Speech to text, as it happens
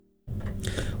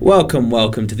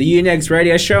Welcome to the Unegs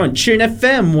radio show on Tune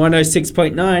FM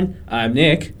 106.9. I'm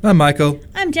Nick. I'm Michael.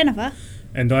 I'm Jennifer.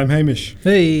 And I'm Hamish.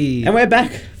 Hey. And we're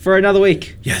back for another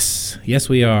week. Yes,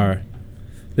 we are.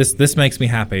 This makes me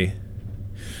happy.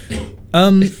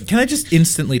 Can I just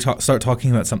instantly start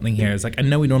talking about something here? It's like, I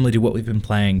know we normally do what we've been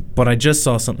playing, but I just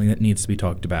saw something that needs to be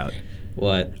talked about.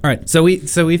 What? All right, so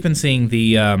we've been seeing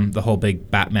the whole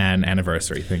big Batman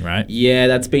anniversary thing, right? Yeah,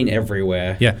 that's been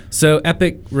everywhere. Yeah. So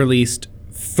Epic released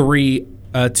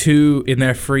two in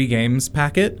their free games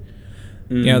packet.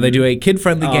 Mm-hmm. You know, they do a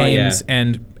kid-friendly games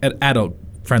and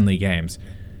adult-friendly games.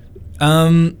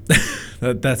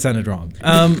 That sounded wrong.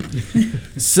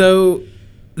 So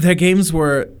their games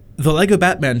were the Lego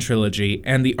Batman trilogy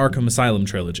and the Arkham Asylum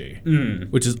trilogy,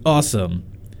 which is awesome.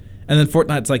 And then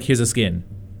Fortnite's like, here's a skin.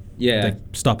 Yeah. Like,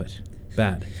 stop it.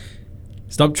 Bad.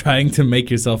 Stop trying to make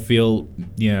yourself feel,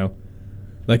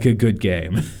 like a good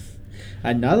game.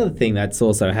 Another thing that's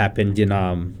also happened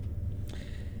in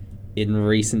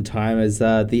recent time is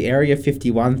the Area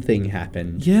 51 thing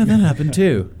happened. Yeah, that happened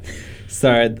too.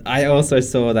 So I also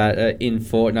saw that in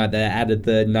Fortnite they added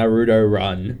the Naruto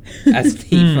run as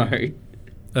team mode.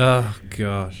 Oh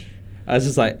gosh. I was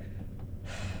just like,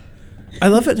 I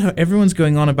love it how everyone's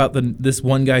going on about this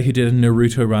one guy who did a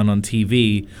Naruto run on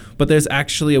TV, but there's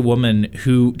actually a woman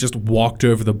who just walked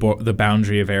over the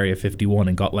boundary of Area 51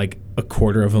 and got like a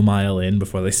quarter of a mile in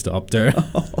before they stopped her.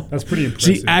 That's pretty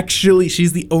impressive.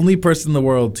 She's the only person in the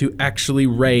world to actually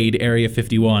raid Area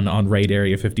 51 on Raid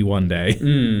Area 51 Day,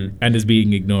 and is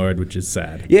being ignored, which is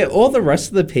sad. Yeah, all the rest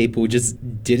of the people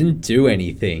just didn't do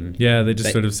anything. Yeah, they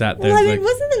just sort of sat there. Well, I mean,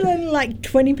 wasn't there only like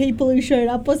 20 people who showed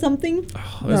up or something?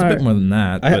 Oh, it was a bit more than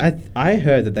that. I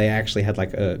heard that they actually had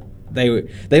like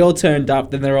they all turned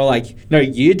up, then they're all like, no,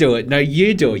 you do it,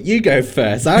 you go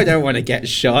first, I don't want to get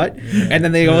shot. And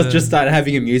then they all just started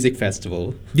having a music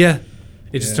festival. Yeah.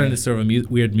 It just turned into sort of a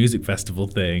weird music festival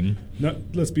thing. No,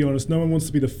 let's be honest, no one wants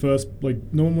to be the first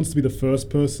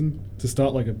person to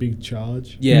start like a big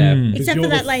charge. Yeah. Except for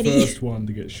that lady. You're the first one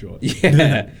to get shot.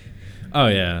 Yeah. Oh,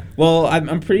 yeah. Well,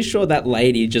 I'm pretty sure that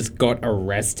lady just got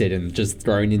arrested and just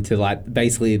thrown into, like,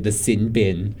 basically the sin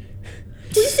bin.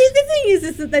 You see, the thing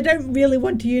is that they don't really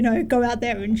want to, go out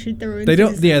there and shoot their own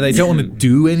citizens. They don't want to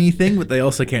do anything, but they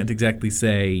also can't exactly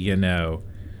say,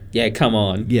 Yeah, come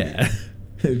on. Yeah.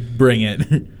 Bring it.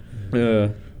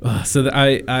 So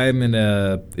I'm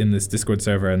in this Discord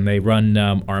server, and they run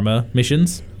Arma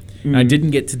missions. I didn't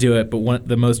get to do it, but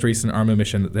the most recent Arma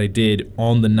mission that they did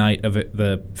on the night of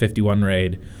the 51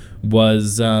 raid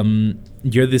was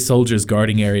you're the soldiers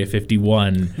guarding Area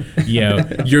 51.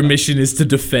 Your mission is to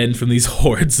defend from these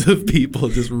hordes of people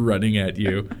just running at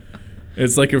you.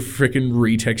 It's like a freaking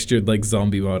retextured like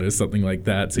zombie mod or something like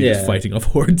that. So you're just fighting off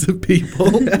hordes of people.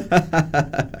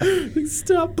 Like,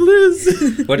 stop,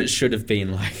 please. What it should have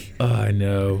been like. Oh, I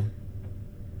know.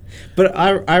 But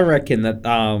I reckon that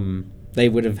they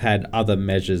would have had other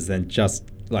measures than just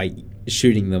like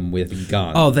shooting them with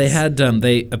guns. Oh, they had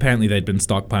they'd been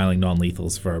stockpiling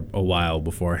non-lethals for a while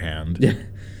beforehand. Yeah.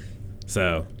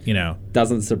 So,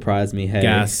 doesn't surprise me. Hey,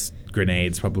 gas,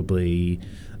 grenades, probably.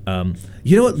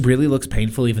 You know what really looks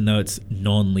painful, even though it's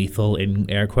non-lethal in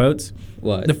air quotes?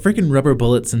 What? The freaking rubber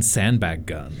bullets and sandbag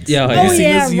guns. Yeah. Oh, you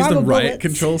yeah, use the riot bullets.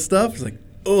 control stuff? It's like,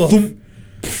 ugh.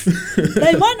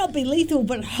 They might not be lethal,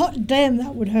 but hot damn,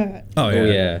 that would hurt. Oh, yeah. Oh,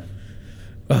 yeah.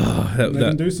 Oh, they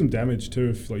can do some damage too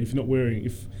if you're not wearing.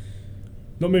 If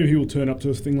not many people turn up to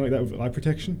a thing like that with eye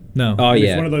protection. No. Oh,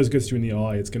 yeah. If one of those gets you in the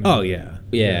eye, it's gonna. Oh, yeah.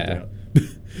 Yeah.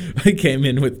 I came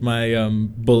in with my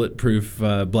bulletproof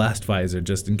blast visor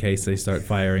just in case they start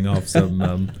firing off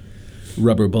some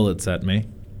rubber bullets at me.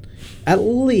 At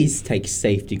least take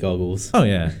safety goggles. Oh,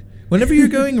 yeah. Whenever you're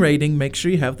going raiding, make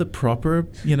sure you have the proper,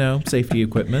 safety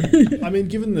equipment. I mean,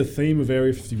 given the theme of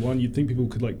Area 51, you'd think people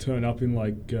could like turn up in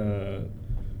like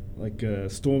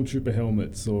stormtrooper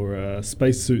helmets or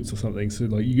space suits or something. So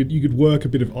like you could work a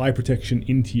bit of eye protection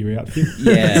into your outfit.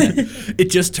 Yeah.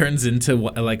 It just turns into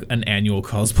like an annual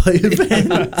cosplay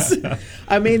event.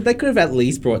 I mean, they could have at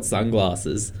least brought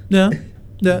sunglasses. No,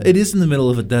 it is in the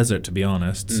middle of a desert, to be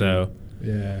honest. So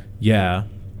Yeah.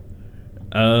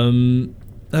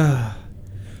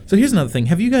 So here's another thing.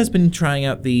 Have you guys been trying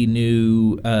out the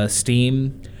new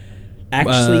Steam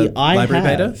Actually, I library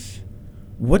have. beta?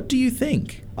 What do you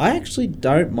think? I actually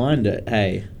don't mind it.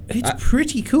 Hey, It's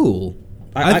pretty cool.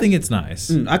 I think it's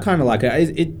nice. I kind of like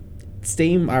it.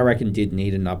 Steam, I reckon, did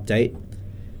need an update.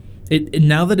 It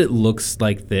now that it looks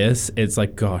like this, it's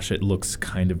like, gosh, it looks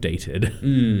kind of dated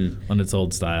on its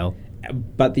old style.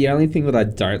 But the only thing that I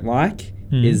don't like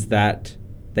is that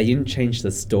they didn't change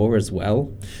the store as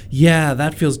well. Yeah,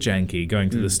 that feels janky. Going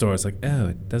to the store, it's like, oh,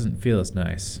 it doesn't feel as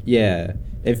nice. Yeah,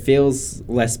 it feels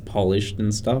less polished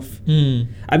and stuff. Hmm.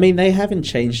 I mean, they haven't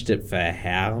changed it for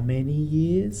how many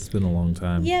years? It's been a long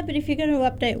time. Yeah, but if you're going to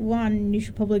update one, you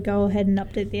should probably go ahead and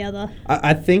update the other.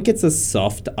 I think it's a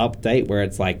soft update where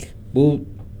it's like, we'll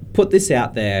put this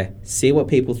out there, see what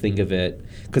people think of it,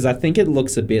 because I think it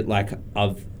looks a bit like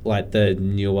the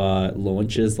newer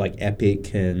launches, like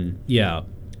Epic and Yeah.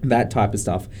 that type of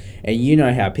stuff. And you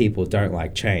know how people don't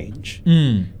like change.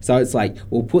 Mm. So it's like,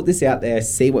 we'll put this out there,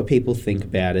 see what people think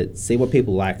about it, see what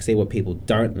people like, see what people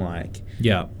don't like,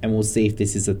 Yeah. and we'll see if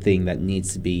this is a thing that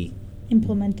needs to be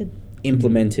Implemented.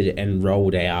 implemented and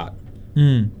rolled out.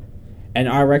 Mm. And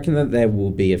I reckon that there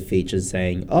will be a feature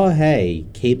saying, oh, hey,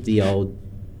 keep the old,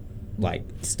 like,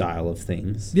 style of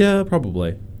things. Yeah,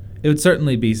 probably. It would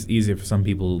certainly be easier for some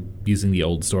people using the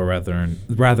old store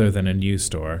rather than a new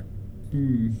store.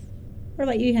 What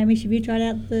about you, Hamish? Have you tried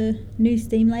out the new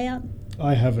Steam layout?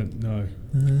 I haven't, no.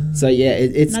 So, yeah,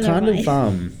 it's Neither kind have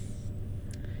of,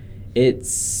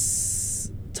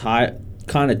 it's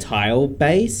kind of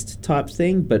tile-based type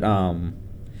thing, but,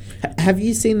 have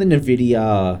you seen the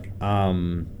NVIDIA,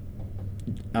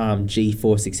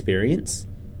 GeForce Experience?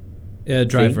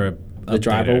 Driver. The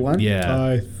driver updater. one? Yeah.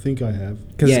 I think I have.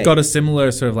 Because Yeah. it's got a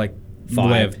similar sort of like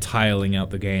Vibe. way of tiling out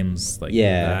the games like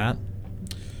Yeah.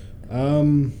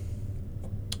 that.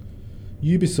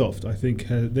 Ubisoft, I think,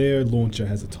 their launcher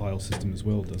has a tile system as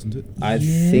well, doesn't it? I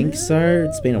think so.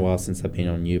 It's been a while since I've been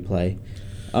on Uplay.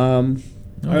 I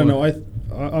don't know.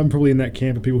 I'm probably in that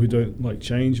camp of people who don't like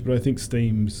change, but I think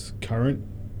Steam's current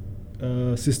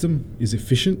system is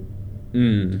efficient.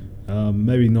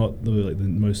 Maybe not the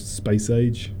most space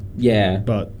age, Yeah.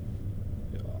 but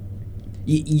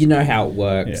You know how it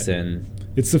works, Yeah. and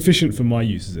it's sufficient for my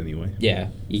uses anyway. yeah,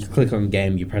 you click on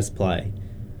game, you press play.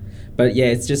 But yeah,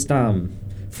 it's just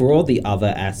for all the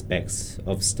other aspects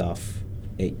of stuff,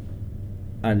 I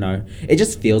don't know. It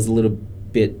just feels a little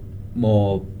bit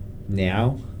more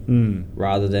now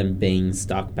rather than being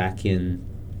stuck back in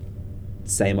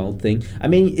same old thing. I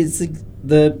mean, it's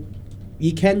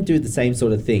you can do the same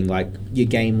sort of thing, like your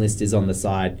game list is on the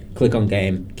side, click on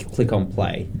game, click on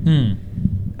play.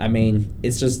 I mean,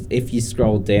 it's just if you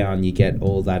scroll down, you get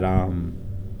all that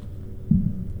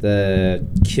the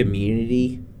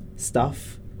community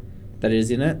stuff that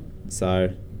is in it. So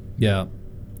Yeah.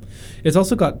 It's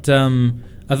also got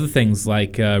other things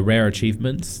like rare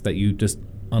achievements that you just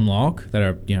unlock that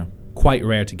are, quite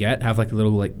rare to get. Have like a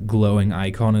little like glowing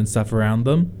icon and stuff around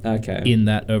them okay, in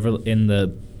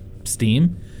the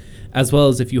Steam, as well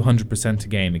as if you 100% a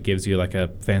game, it gives you like a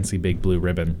fancy big blue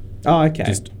ribbon oh okay,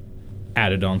 just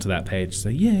added onto that page. So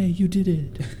yeah, you did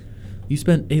it. You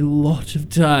spent a lot of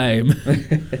time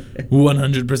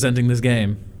 100%ing this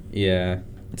game. yeah.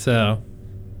 So,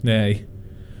 yay.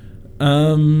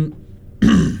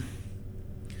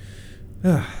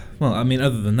 Well, I mean,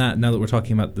 other than that, now that we're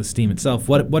talking about the Steam itself,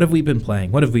 what have we been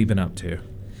playing? What have we been up to?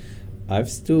 I've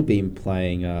still been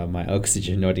playing my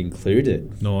Oxygen Not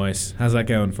Included. Nice. How's that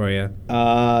going for you?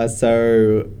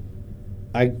 So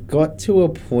I got to a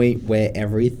point where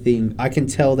I can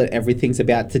tell that everything's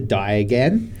about to die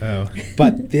again. Oh.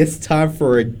 But this time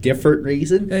for a different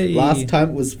reason. Hey. Last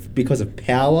time it was because of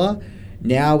power.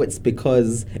 Now it's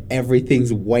because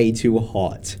everything's way too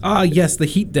hot. Ah, yes, the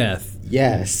heat death.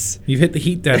 Yes. You've hit the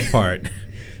heat death part.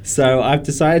 So I've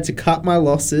decided to cut my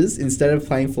losses. Instead of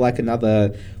playing for like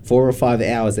another 4 or 5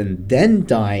 hours and then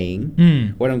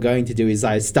dying, what I'm going to do is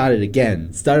I started a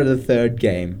third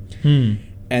game.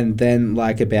 And then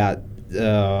like about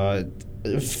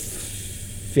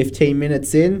 15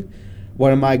 minutes in,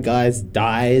 one of my guys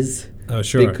dies Oh,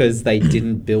 sure. because they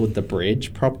didn't build the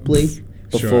bridge properly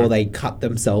before Sure. they cut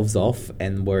themselves off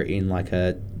and were in like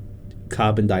a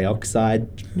carbon dioxide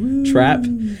trap.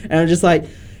 And I'm just like,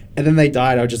 and then they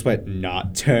died. I just went, nah,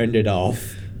 turned it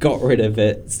off, got rid of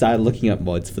it, started looking up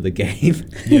mods for the game.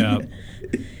 Yeah.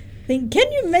 Think, can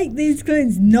you make these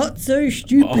clones not so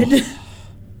stupid? Oh,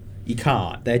 you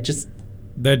can't. They're just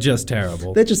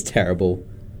terrible. terrible.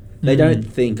 They don't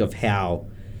think of how,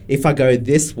 if I go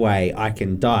this way, I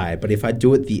can die, but if I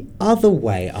do it the other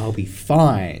way, I'll be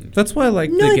fine. That's why I like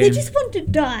No, the they game. just want to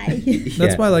die. That's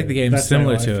Yeah. why I like the game That's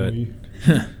similar AI to for it. you.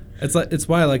 It's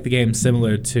why I like the game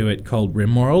similar to it called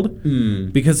RimWorld,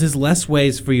 Mm. because there's less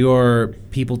ways for your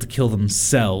people to kill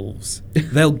themselves.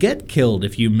 They'll get killed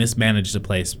if you mismanage the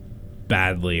place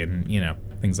badly and,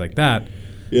 things like that.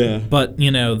 Yeah. But,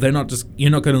 they're not you're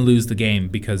not going to lose the game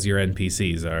because your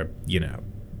NPCs are,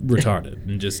 retarded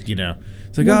and just,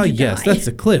 it's like, Want oh, to yes, die. that's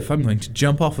a cliff. I'm going to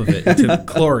jump off of it into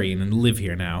chlorine and live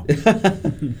here now.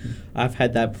 I've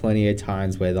had that plenty of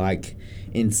times where, like,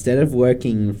 instead of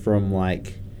working from,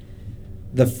 like,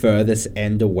 the furthest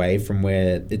end away from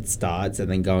where it starts and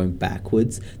then going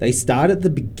backwards, they start at the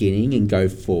beginning and go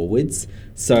forwards.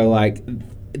 So, like,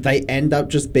 they end up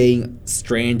just being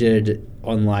stranded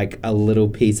on, like, a little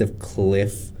piece of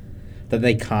cliff that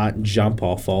they can't jump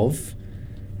off of.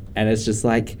 And it's just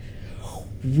like,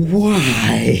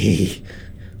 why?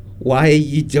 Why are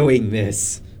you doing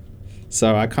this?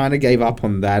 So I kind of gave up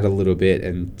on that a little bit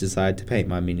and decided to paint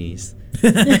my minis.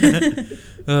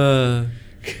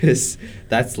 Because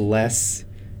that's less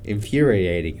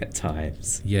infuriating at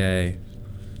times. Yay.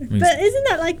 But isn't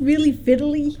that like really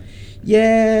fiddly?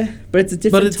 Yeah, but it's a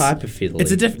different type of fiddly.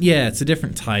 It's a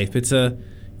different type. It's a,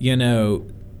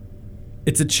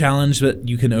 it's a challenge that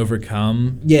you can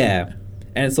overcome. Yeah.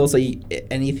 And it's also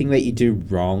anything that you do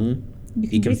wrong, you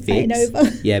can just paint fix.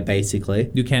 over. Yeah, basically.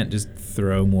 You can't just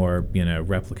throw more,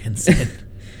 replicants in.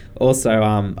 Also,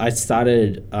 I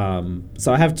started.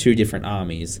 So I have two different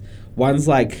armies. One's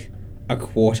like a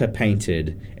quarter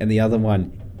painted, and the other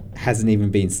one hasn't even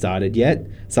been started yet.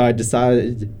 So I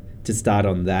decided to start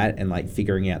on that and like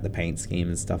figuring out the paint scheme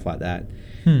and stuff like that.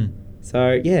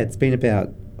 So yeah, it's been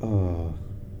about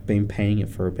been painting it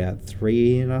for about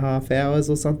 3.5 hours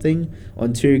or something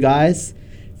on 2 guys.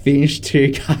 Finished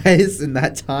 2 guys in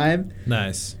that time.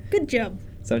 Nice. Good job.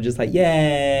 So I'm just like,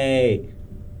 yay!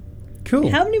 Cool.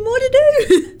 How many more to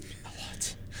do? A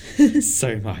lot.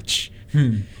 So much.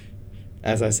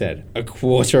 As I said, a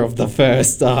quarter of the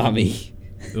first army.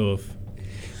 Oof.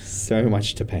 So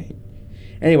much to paint.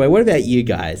 Anyway, what about you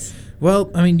guys?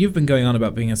 Well, I mean, you've been going on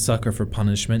about being a sucker for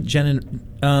punishment.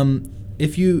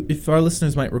 If our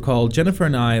listeners might recall, Jennifer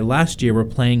and I last year were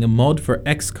playing a mod for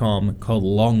XCOM called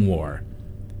Long War.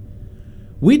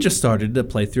 We just started a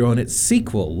playthrough on its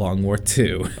sequel, Long War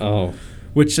 2. Oh.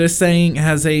 Which they're saying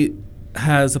has a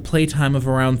playtime of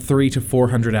around 300 to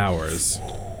 400 hours.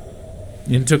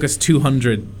 It took us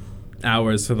 200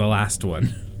 hours for the last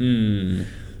one.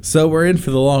 So we're in for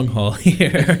the long haul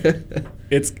here.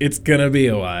 It's gonna be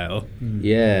a while.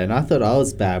 Yeah, and I thought I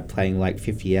was bad playing like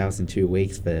 50 hours in 2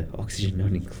 weeks, but Oxygen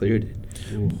not included.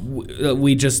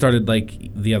 We just started like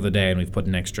the other day and we've put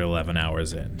an extra 11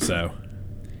 hours in, so.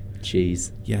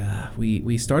 Jeez. Yeah,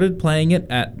 we started playing it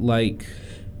at like,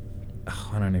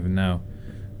 I don't even know.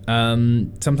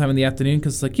 Sometime in the afternoon,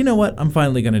 because like, you know what? I'm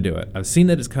finally going to do it. I've seen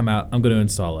that it's come out. I'm going to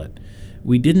install it.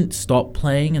 We didn't stop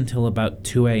playing until about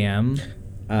 2 a.m.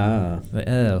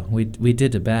 But, we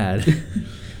did it bad.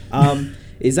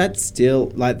 Is that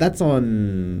still, like, that's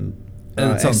on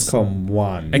It's on XCOM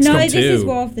 1? XCOM No, 2. this is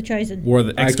War of the Chosen.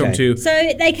 XCOM Okay. 2.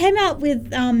 So they came out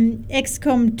with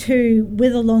XCOM 2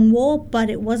 with a long war, but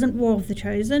it wasn't War of the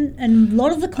Chosen. And a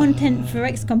lot of the content for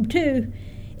XCOM 2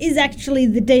 is actually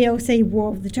the DLC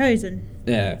War of the Chosen.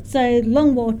 Yeah. So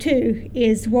Long War 2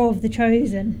 is War of the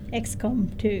Chosen,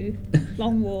 XCOM 2,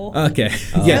 Long War. Okay.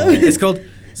 Yeah, it's called.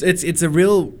 It's a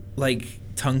real like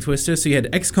tongue twister. So you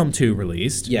had XCOM 2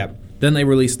 released. Yep. Then they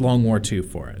released Long War 2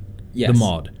 for it. Yes. The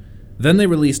mod. Then they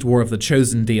released War of the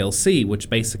Chosen DLC, which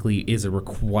basically is a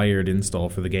required install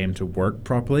for the game to work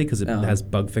properly because it has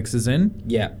bug fixes in.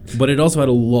 Yeah. But it also had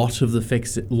a lot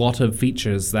of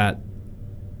features that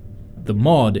the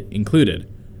mod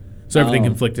included. So everything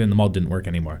conflicted and the mod didn't work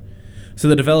anymore. So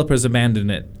the developers abandoned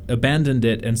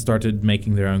it and started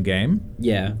making their own game.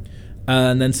 Yeah.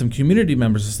 And then some community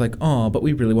members was like, oh, but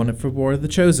we really want it for War of the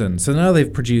Chosen. So now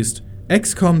they've produced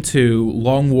XCOM 2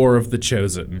 Long War of the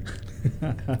Chosen.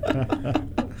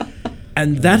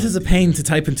 And that is a pain to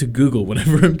type into Google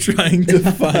whenever I'm trying to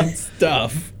find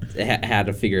stuff. How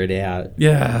to figure it out.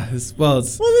 Yeah, Well,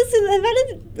 listen, they've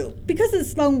added, because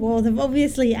it's Long War, they've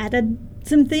obviously added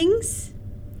some things.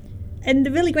 And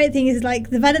the really great thing is, like,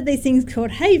 they've added these things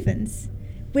called havens,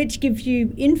 which gives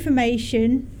you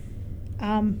information,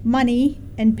 money,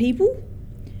 and people.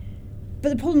 But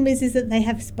the problem is that they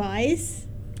have spies.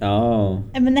 Oh.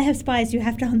 And when they have spies, you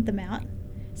have to hunt them out.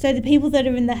 So the people that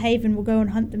are in the haven will go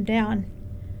and hunt them down.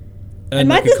 And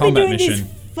Michael's like a combat been doing mission.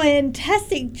 this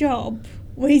fantastic job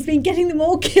where he's been getting them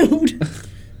all killed.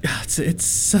 It's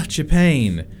such a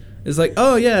pain. It's like,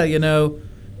 oh yeah,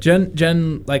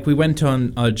 Jen, like we went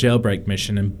on a jailbreak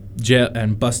mission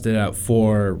and busted out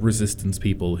 4 resistance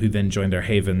people who then joined our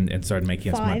haven and started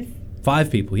making us money. 5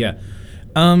 people, yeah.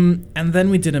 And then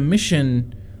we did a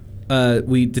mission.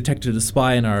 We detected a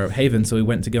spy in our haven, so we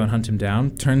went to go and hunt him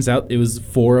down. Turns out it was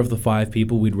 4 of the 5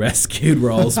 people we'd rescued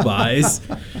were all spies.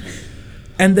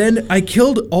 And then I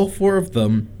killed all 4 of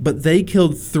them, but they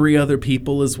killed 3 other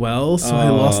people as well. So I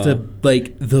lost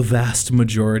the vast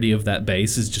majority of that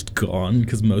base is just gone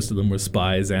because most of them were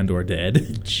spies and or dead.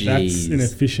 Jeez. That's an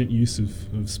efficient use of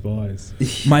spies.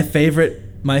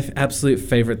 My absolute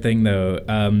favorite thing though,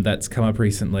 that's come up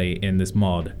recently in this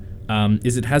mod,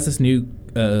 is it has this new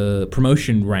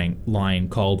promotion rank line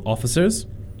called officers,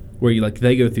 where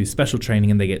they go through special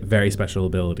training and they get very special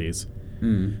abilities.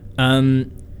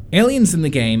 Aliens in the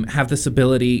game have this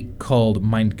ability called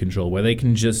mind control, where they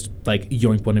can just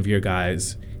yoink one of your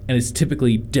guys, and it's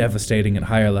typically devastating at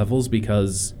higher levels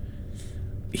because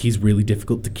he's really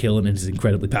difficult to kill and is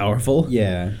incredibly powerful.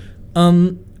 Yeah.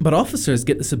 But officers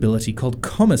get this ability called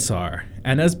Commissar,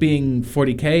 and as being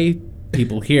 40k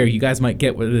people here, you guys might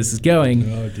get where this is going.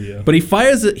 Oh dear. But he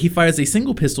fires a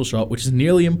single pistol shot, which is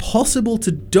nearly impossible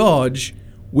to dodge,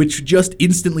 which just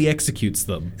instantly executes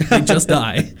them. They just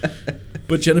die.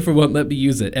 But Jennifer won't let me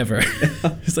use it ever.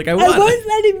 It's I won't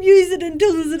let him use it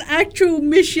until there's an actual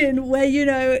mission where,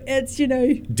 it's,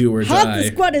 do or half die. the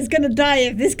squad is going to die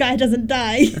if this guy doesn't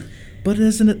die. But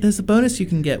there's a bonus you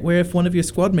can get where if one of your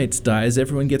squad mates dies,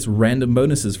 everyone gets random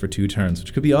bonuses for 2 turns,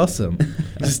 which could be awesome.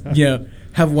 Just,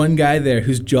 have one guy there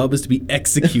whose job is to be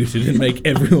executed and make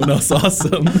everyone else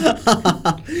awesome.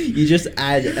 You just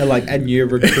add a new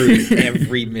recruit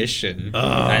every mission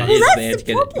that is there to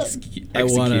get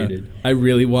executed. I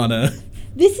really wanna.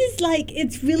 This is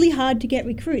it's really hard to get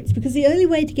recruits because the only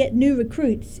way to get new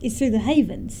recruits is through the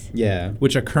havens. Yeah.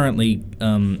 Which are currently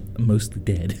mostly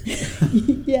dead.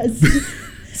 Yes.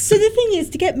 So the thing is,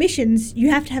 to get missions, you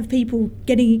have to have people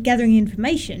gathering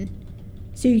information.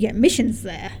 So you get missions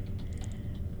there.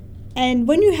 And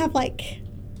when you have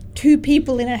 2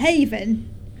 people in a haven,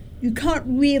 you can't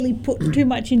really put too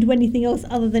much into anything else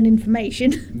other than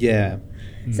information. Yeah.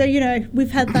 So,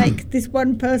 we've had this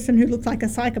one person who looks like a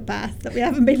psychopath that we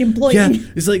haven't been employing. Yeah,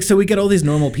 it's so we get all these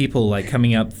normal people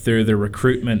coming up through the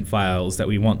recruitment files that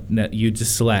we want you to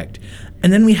select.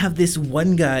 And then we have this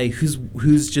one guy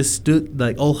who's just stood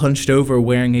all hunched over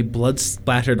wearing a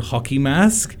blood-splattered hockey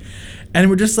mask. And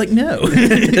we're just no.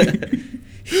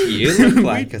 You look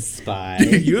like a spy.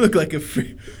 You look like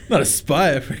not a spy,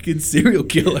 a freaking serial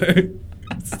killer.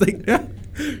 It's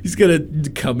he's gonna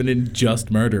come in and just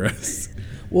murder us.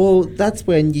 Well, that's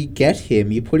when you get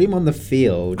him. You put him on the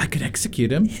field. I could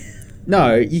execute him.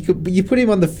 No, you put him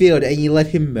on the field and you let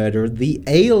him murder the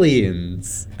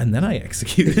aliens. And then I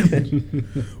execute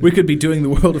him. We could be doing the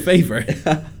world a favor.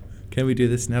 Can we do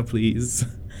this now, please?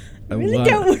 I really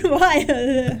don't want to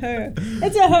hire her.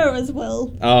 It's a her as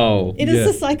well. Oh. It is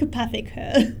a psychopathic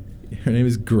her. Her name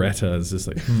is Greta. It's just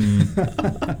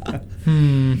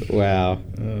Wow.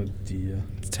 Oh dear.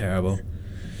 It's terrible.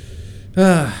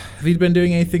 Have you been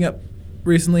doing anything up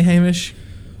recently, Hamish?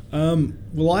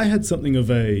 Well, I had something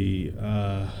of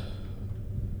a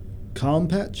calm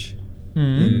patch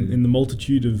in the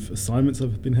multitude of assignments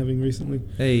I've been having recently.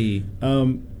 Hey.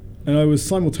 And I was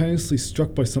simultaneously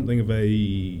struck by something of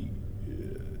a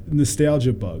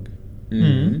nostalgia bug.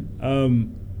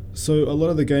 So a lot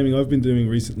of the gaming I've been doing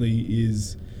recently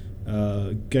is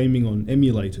gaming on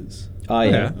emulators. Oh,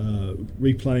 yeah.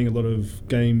 Replaying a lot of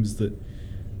games that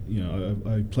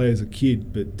I play as a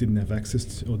kid but didn't have access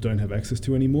to or don't have access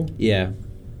to anymore. Yeah.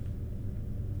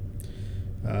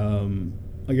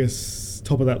 I guess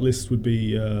top of that list would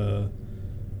be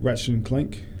Ratchet and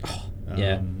Clank. Oh,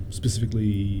 yeah.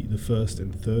 Specifically the first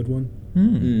and third one.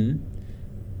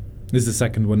 Is the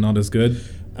second one not as good?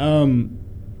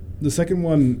 The second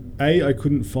one, A, I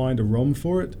couldn't find a ROM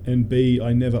for it, and B,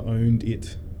 I never owned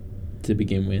it to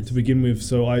begin with.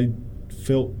 So I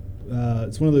felt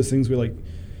it's one of those things where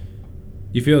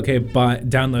you feel okay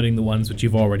downloading the ones which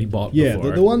you've already bought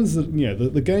before. The ones that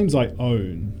the games I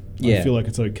own, Yeah. I feel like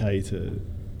it's okay to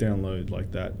download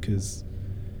like that because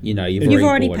You've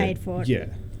already bought paid it. for it. Yeah.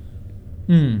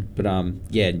 But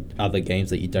other games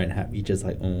that you don't have, you just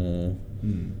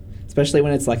especially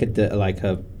when it's like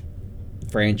a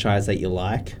franchise that you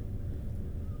like.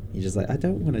 You're just I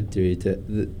don't want to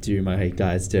do my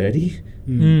guys dirty.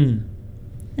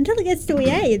 Until it gets to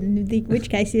EA, in which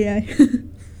case, Yeah,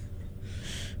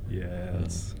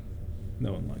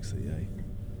 no one likes EA.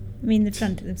 I mean, they've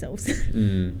done to themselves.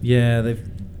 Yeah,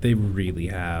 they really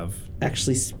have.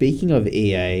 Actually, speaking of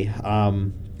EA,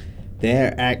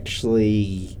 they're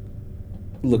actually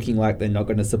looking like they're not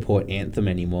going to support Anthem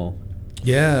anymore.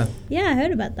 Yeah. Yeah, I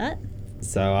heard about that.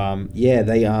 So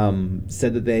they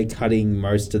said that they're cutting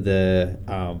most of the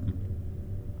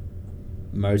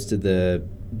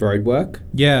road work.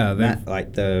 Yeah,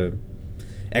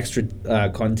 extra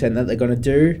content that they're going to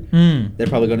do. They're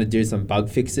probably going to do some bug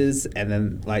fixes, and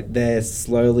then like they're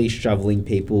slowly shoveling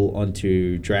people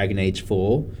onto Dragon Age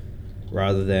 4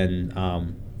 rather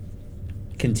than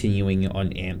continuing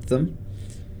on Anthem.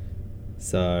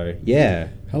 So yeah,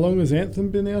 How long has Anthem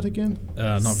been out again?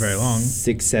 Not very long.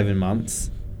 6-7 months.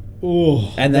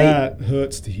 Oh, And that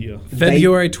hurts to hear.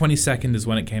 February 22nd is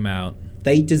when it came out.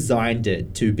 They designed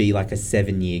it to be like a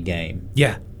 7-year game.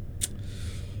 Yeah.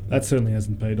 That certainly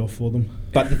hasn't paid off for them.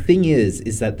 But the thing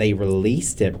is that they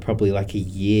released it probably like a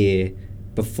year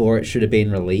before it should have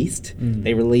been released.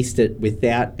 They released it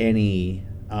without any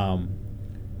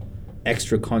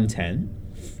extra content,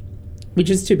 which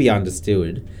is to be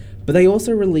understood. But they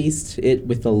also released it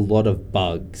with a lot of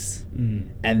bugs.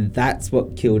 And that's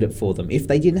what killed it for them. If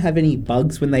they didn't have any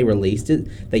bugs when they released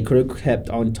it, they could have kept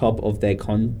on top of their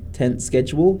content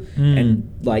schedule.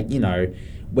 And like, you know,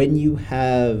 when you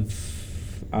have,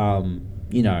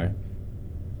 you know,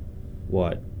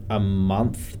 what, a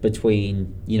month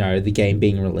between, you know, the game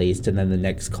being released and then the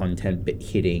next content bit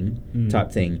hitting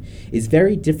type thing is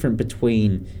very different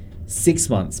between 6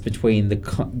 months between the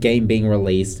game being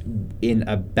released in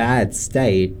a bad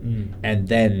state and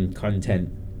then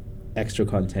extra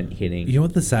content hitting. You know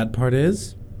what the sad part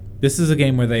is? This is a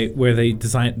game where they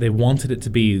wanted it to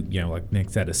be, you know, like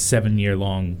Nick said, a 7-year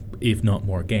long, if not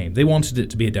more, game. They wanted it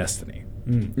to be a Destiny.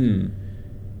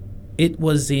 It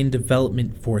was in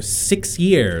development for 6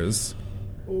 years.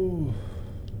 Ooh.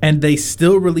 And they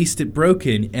still released it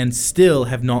broken and still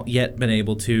have not yet been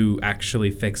able to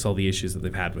actually fix all the issues that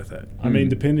they've had with it. I mean,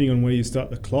 depending on where you start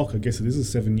the clock, I guess it is a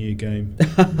 7-year game.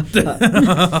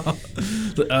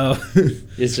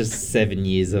 It's just 7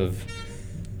 years of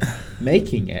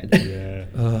making it.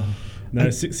 Yeah. No,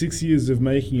 6 years of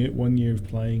making it, 1 year of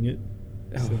playing it.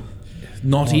 So,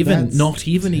 Not even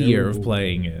a year of terrible.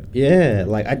 playing it. Yeah,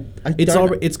 like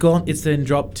It's gone. It's then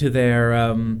dropped to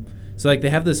their. So like they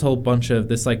have this whole bunch of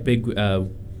this like big a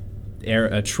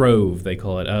trove they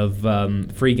call it of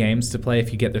free games to play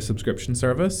if you get their subscription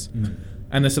service,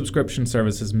 and the subscription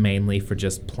service is mainly for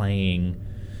just playing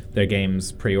their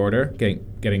games pre-order,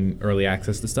 getting early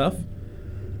access to stuff,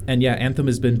 and yeah, Anthem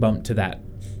has been bumped to that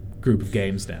group of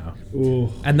games now,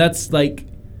 and that's like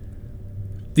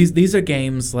these are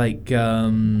games like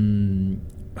the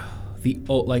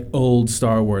old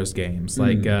Star Wars games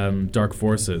like Dark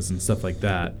Forces and stuff like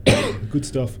that. good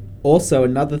stuff. Also,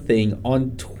 another thing,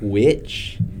 on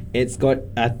Twitch, it's got,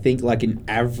 I think, like an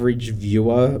average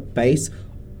viewer base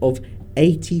of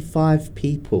 85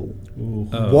 people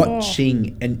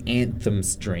watching an Anthem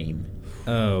stream.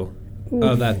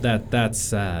 That's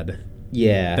sad.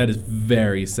 Yeah. That is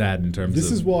very sad in terms of...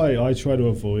 This is why I try to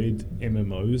avoid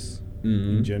MMOs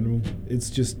in general. It's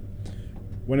just...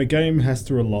 when a game has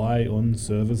to rely on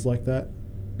servers like that,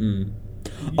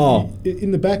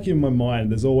 in the back of my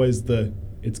mind, there's always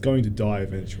it's going to die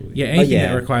eventually. Yeah, anything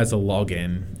that requires a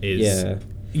login is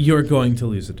you're going to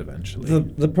lose it eventually.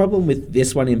 The problem with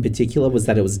this one in particular was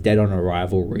that it was dead on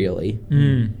arrival, really.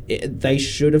 They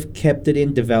should have kept it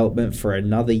in development for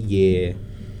another year,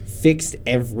 fixed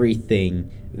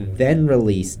everything, then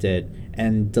released it,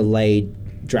 and delayed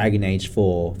Dragon Age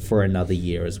 4 for another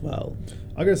year as well.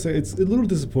 I gotta say, it's a little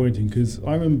disappointing because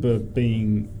I remember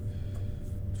being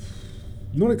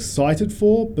not excited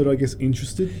for, but I guess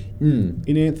interested in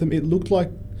Anthem. It looked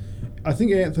like, I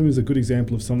think Anthem is a good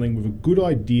example of something with a good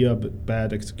idea but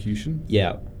bad execution.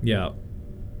 Yeah.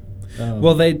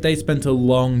 Well, they spent a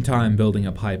long time building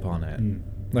up hype on it.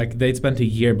 Like, they'd spent a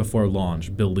year before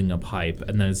launch building up hype,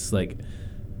 and then it's like,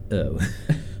 oh.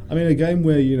 I mean, a game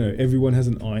where, you know, everyone has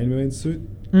an Iron Man suit,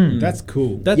 that's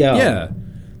cool.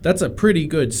 That's a pretty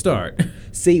good start.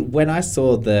 See, when I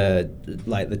saw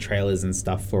the trailers and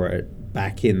stuff for it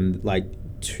back in like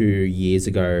 2 years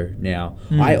ago now,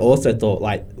 I also thought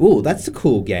like, ooh, that's a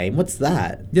cool game. What's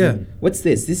that? Yeah. What's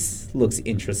this? This looks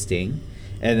interesting.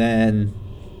 And then,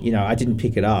 you know, I didn't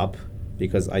pick it up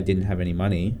because I didn't have any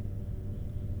money.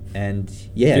 And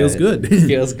yeah, feels good. It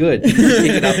feels good. Pick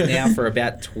it up now for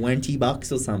about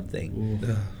 $20 or something.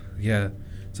 Yeah.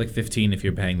 It's like 15 if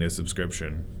you're paying their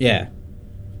subscription. Yeah.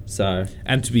 So,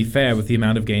 and to be fair, with the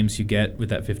amount of games you get with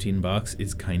that $15,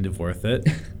 it's kind of worth it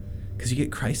because you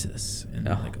get Crysis and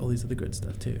like all these other good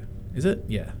stuff too. Is it?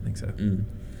 Yeah, I think so.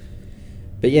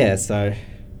 But yeah, so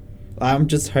I'm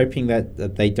just hoping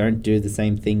that they don't do the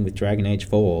same thing with Dragon Age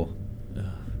 4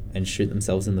 and shoot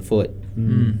themselves in the foot.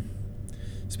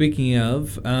 Speaking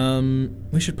of,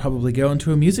 we should probably go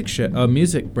into a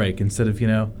music break instead of, you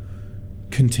know,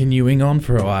 continuing on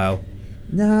for a while.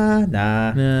 Nah. All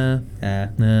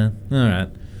right.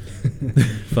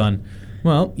 Fun.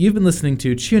 Well, you've been listening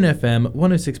to Tune FM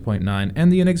 106.9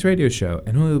 and the Unix Radio Show,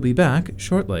 and we will be back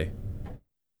shortly.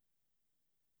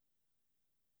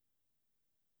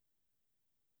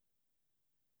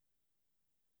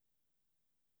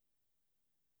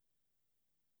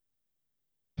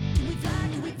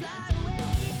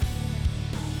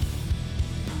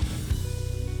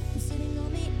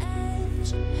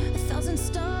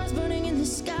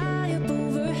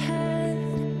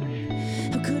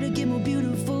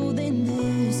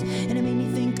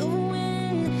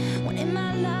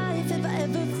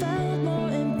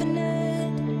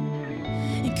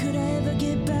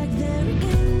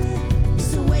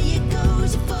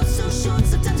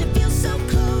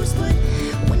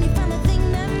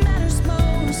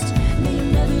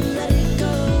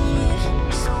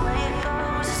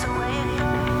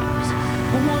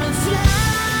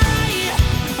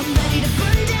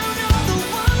 Burn down all the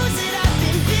walls that I've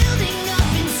been building up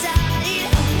inside.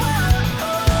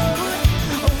 Whoa.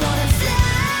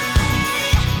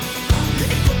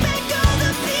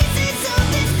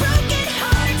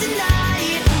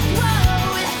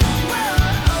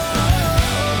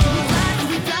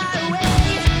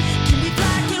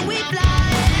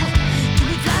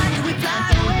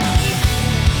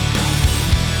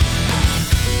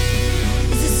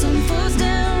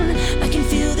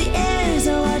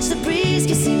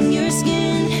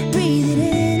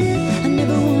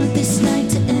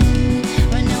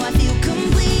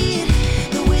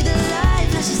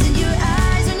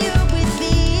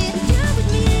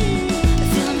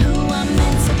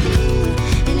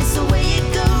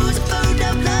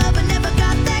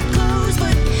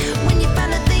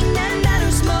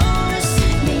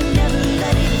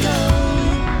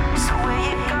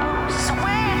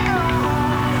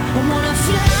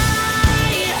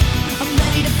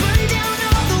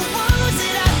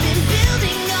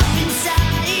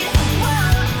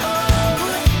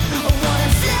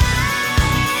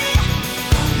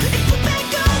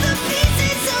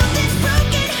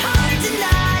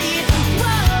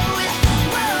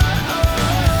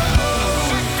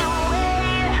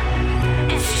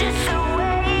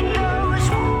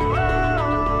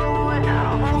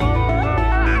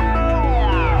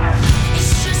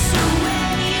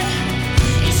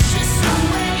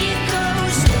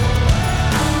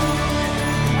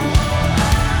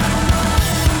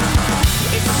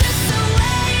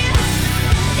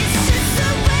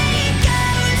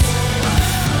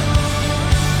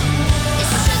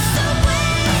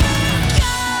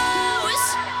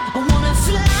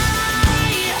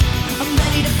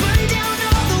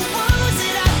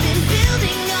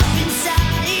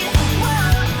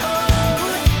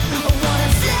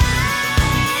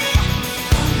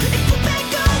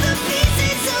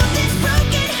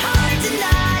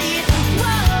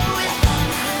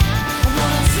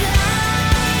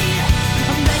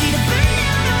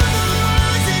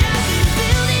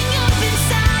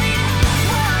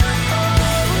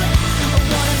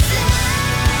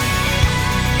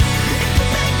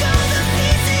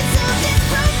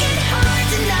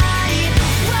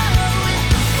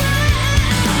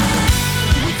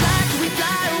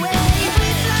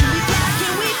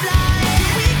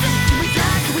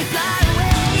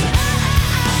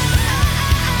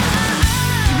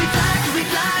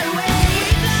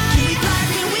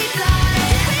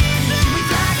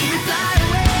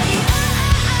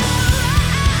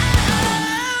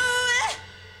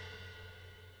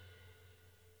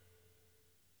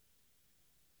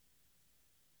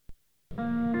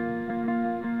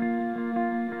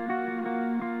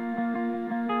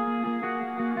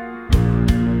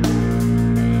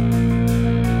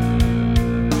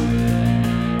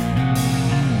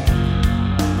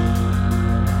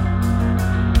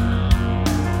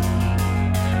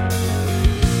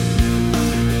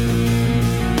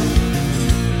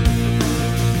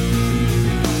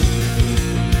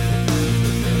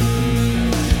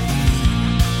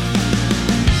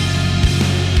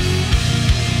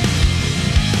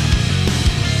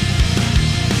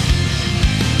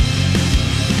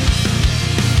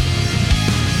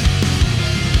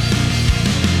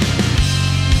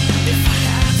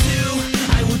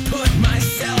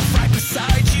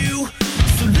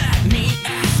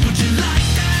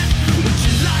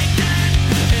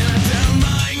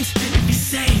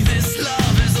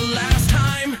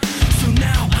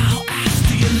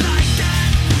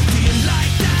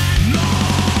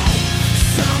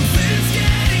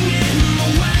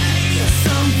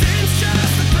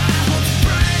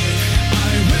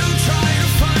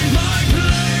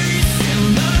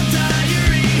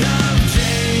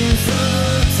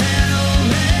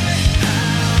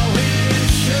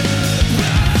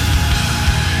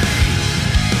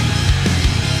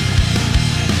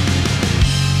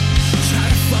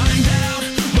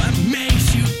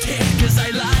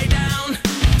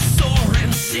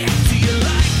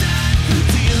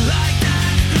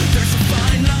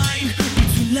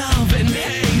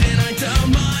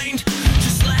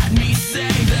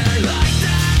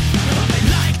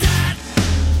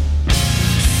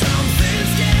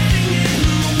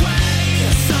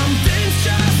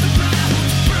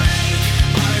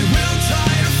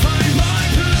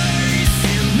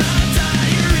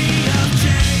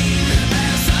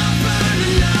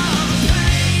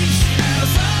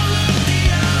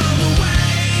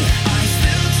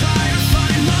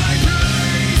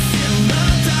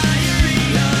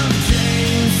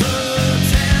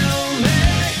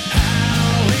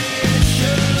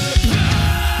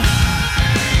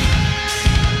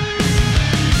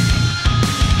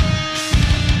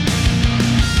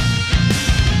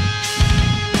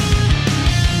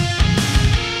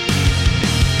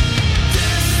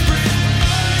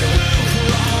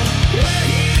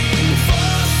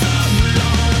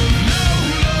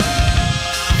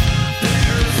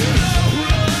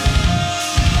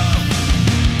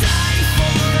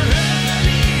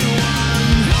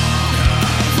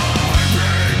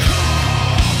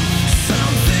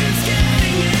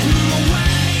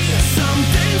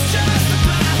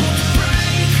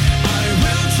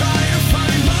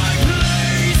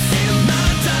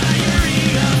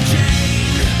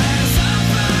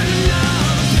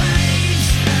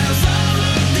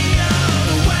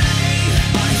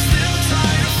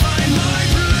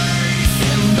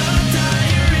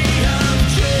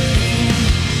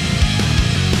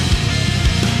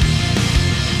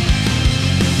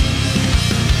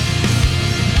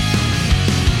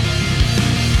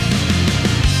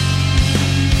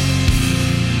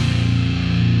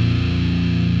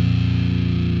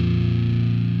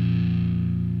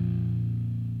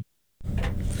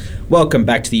 Welcome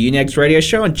back to the Unix Radio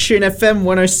Show on Tune FM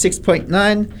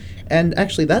 106.9. And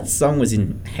actually, that song was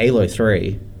in Halo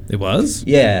 3. It was?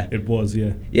 Yeah. It was,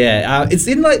 yeah. Yeah, it's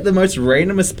in like the most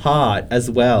randomest part as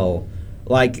well.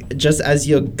 Like, just as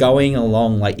you're going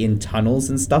along, like in tunnels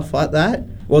and stuff like that.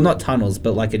 Well, not tunnels,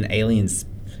 but like an alien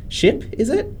ship, is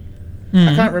it?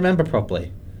 I can't remember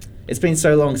properly. It's been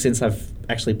so long since I've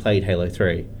actually played Halo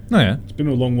 3. Oh, yeah. It's been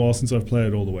a long while since I've played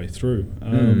it all the way through.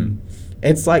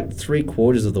 It's like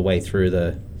 3/4 of the way through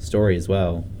the story as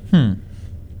well.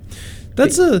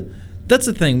 That's a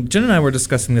thing. Jen and I were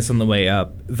discussing this on the way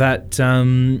up, that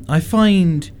I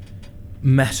find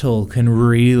metal can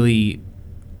really,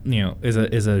 is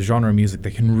a genre of music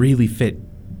that can really fit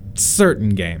certain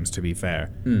games, to be fair,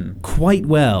 quite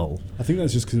well. I think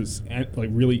that's just because it's like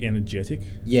really energetic.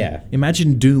 Yeah.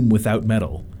 Imagine Doom without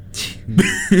metal.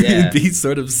 Yeah. It'd be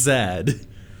sort of sad.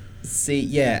 See,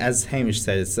 yeah, as Hamish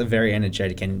said, it's a very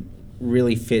energetic and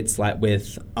really fits like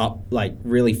with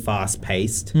really fast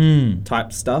paced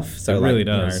type stuff. So It like really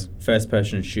does. first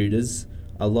person shooters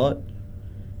a lot.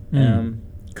 Could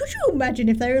you imagine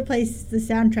if they replaced the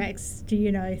soundtracks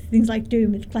to, things like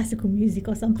Doom with classical music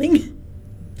or something?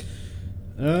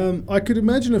 I could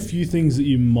imagine a few things that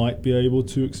you might be able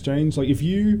to exchange. Like if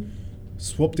you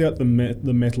swapped out the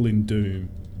metal in Doom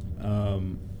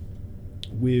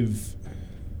with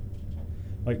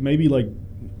maybe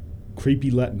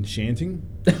creepy Latin chanting,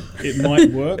 it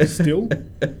might work still.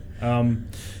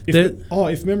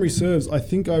 If memory serves, I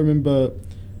think I remember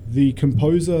the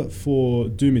composer for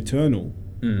Doom Eternal,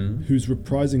 who's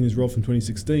reprising his role from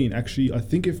 2016. Actually, I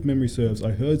think if memory serves,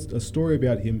 I heard a story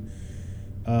about him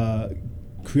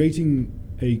creating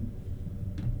a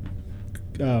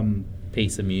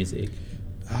Piece of music.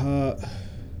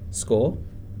 Score?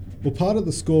 Well, part of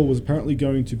the score was apparently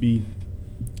going to be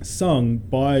sung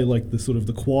by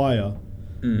the choir,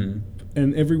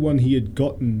 and everyone he had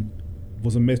gotten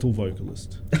was a metal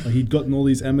vocalist. He'd gotten all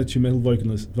these amateur metal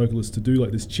vocalists to do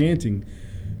this chanting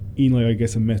in I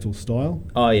guess a metal style.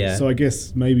 Oh yeah. So I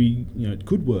guess maybe it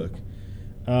could work.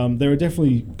 There are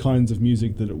definitely kinds of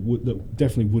music that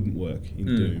definitely wouldn't work in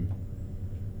Doom,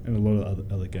 and a lot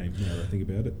of other games. Now that I think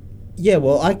about it. Yeah,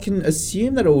 well, I can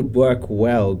assume that it would work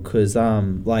well because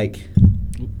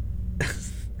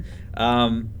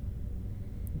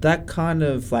that kind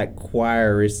of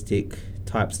choiristic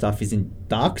type stuff is in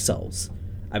Dark Souls.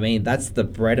 I mean, that's the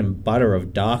bread and butter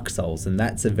of Dark Souls, and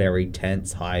that's a very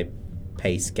tense,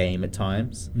 high-paced game at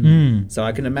times. So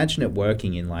I can imagine it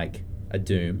working in a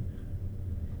Doom.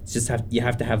 It's just you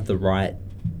have to have the right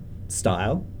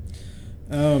style.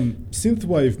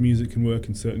 Synthwave music can work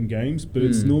in certain games, but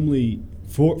it's normally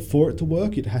for it to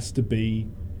work, it has to be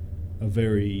a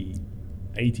very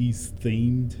 80s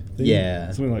themed thing.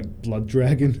 Yeah. Something like Blood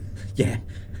Dragon. Yeah.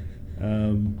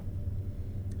 Do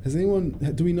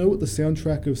we know what the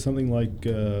soundtrack of something like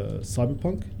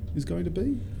Cyberpunk is going to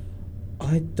be?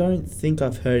 I don't think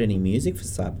I've heard any music for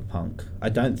Cyberpunk. I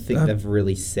don't think they've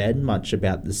really said much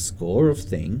about the score of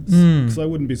things. Because I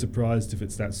wouldn't be surprised if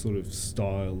it's that sort of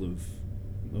style of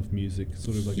music,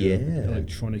 sort of a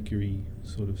electronic-y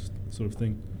sort of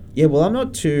thing. Yeah, well, I'm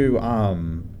not too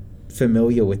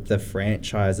familiar with the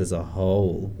franchise as a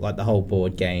whole, like the whole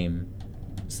board game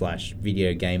 /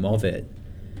 video game of it.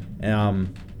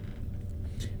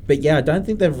 But yeah, I don't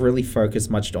think they've really focused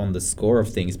much on the score of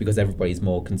things because everybody's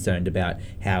more concerned about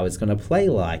how it's going to play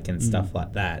and stuff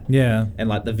like that. Yeah.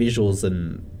 And the visuals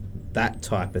and that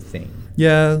type of thing.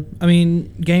 Yeah, I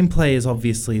mean, gameplay is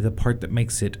obviously the part that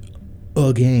makes it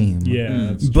a game.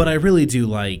 Yeah. But I really do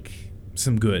like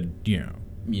some good,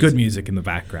 good music in the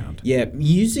background. Yeah,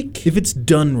 music. If it's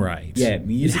done right. Yeah,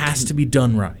 music. It has to be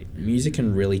done right. Music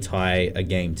can really tie a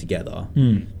game together.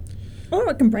 Or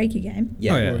it can break a game.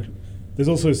 Yeah. Oh, yeah. There's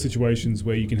also situations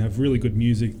where you can have really good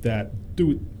music that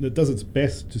does its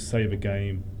best to save a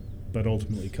game, but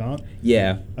ultimately can't.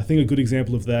 Yeah. I think a good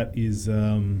example of that is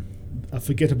a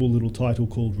forgettable little title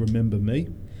called Remember Me.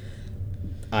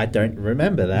 I don't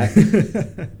remember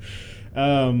that.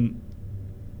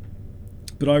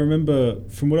 But I remember,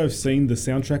 from what I've seen, the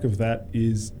soundtrack of that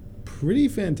is pretty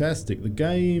fantastic. The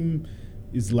game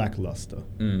is lackluster.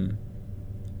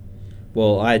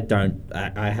 Well, I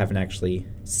haven't actually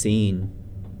seen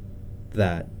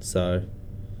that, so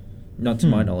not to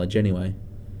my knowledge anyway.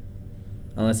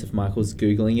 Unless if Michael's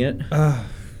Googling it.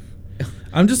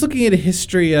 I'm just looking at a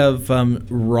history of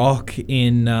rock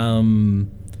in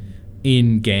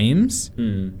games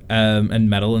and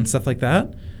metal and stuff like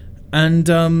that. And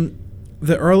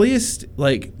the earliest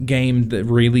game that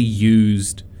really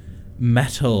used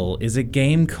metal is a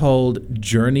game called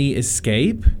Journey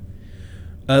Escape,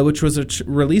 which was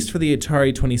released for the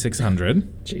Atari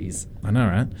 2600. Jeez. I know,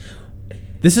 right?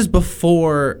 This is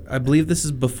before, I believe this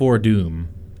is before Doom.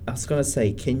 I was gonna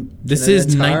say, can This an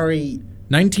is Atari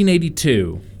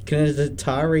 1982. can an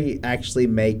Atari actually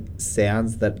make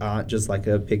sounds that aren't just like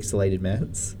a pixelated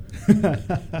mess?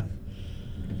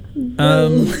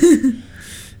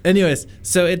 Anyways,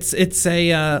 so it's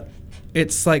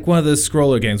like one of those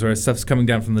scroller games where stuff's coming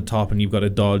down from the top and you've got to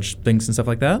dodge things and stuff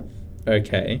like that.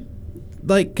 Okay.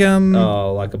 Like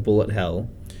like a bullet hell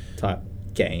type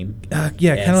game.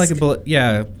 yeah, kind of like a bullet.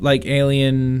 Yeah, like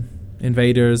Alien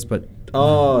Invaders, but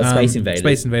Space Invaders.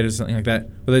 Space Invaders, something like that.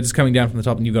 Where they're just coming down from the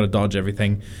top and you've got to dodge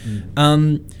everything.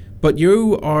 But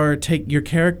your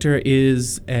character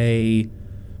is a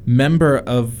member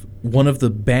of one of the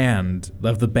band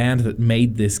that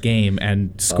made this game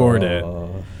and scored it.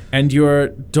 And you're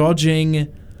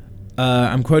dodging,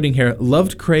 I'm quoting here,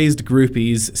 loved crazed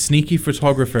groupies, sneaky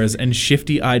photographers, and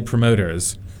shifty-eyed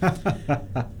promoters.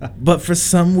 But for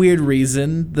some weird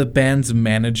reason, the band's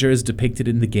manager is depicted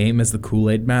in the game as the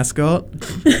Kool-Aid mascot.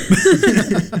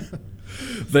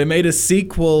 They made a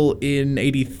sequel in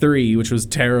 '83, which was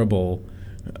terrible.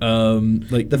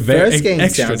 Like the first game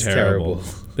sounds terrible.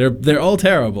 They're all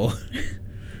terrible.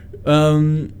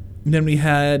 Then we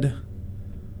had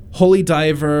Holy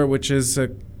Diver, which is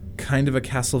a kind of a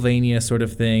Castlevania sort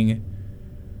of thing.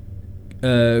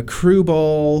 Crew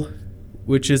Ball,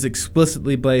 which is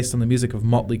explicitly based on the music of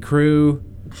Motley Crue.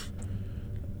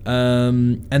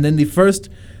 And then the first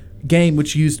game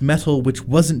which used metal, which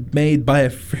wasn't made by a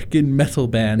freaking metal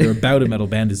band or about a metal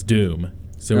band, is Doom.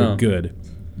 So we're good.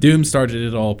 Doom started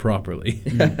it all properly.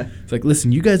 It's like,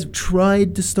 listen, you guys have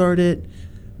tried to start it,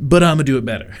 but I'm gonna do it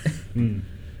better. You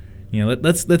know,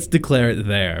 let's declare it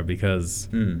there because,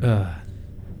 I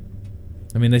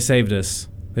mean, they saved us.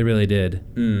 They really did.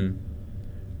 And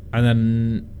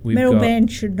then we've Metal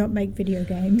bands should not make video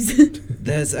games.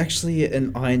 There's actually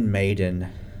an Iron Maiden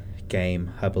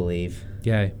game, I believe.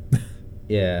 Yay.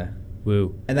 Yeah.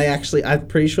 Woo. And I'm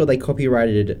pretty sure they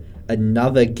copyrighted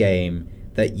another game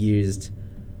that used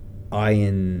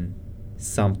Iron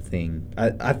something.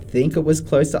 I think it was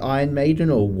close to Iron Maiden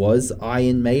or was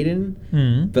Iron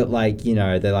Maiden. But like, you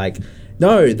know, they're like,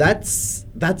 no, that's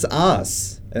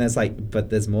us. And it's like, but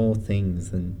there's more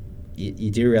things, and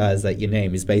you do realize that your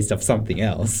name is based off something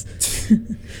else.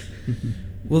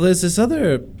 Well, there's this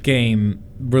other game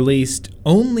released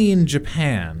only in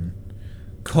Japan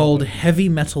called Heavy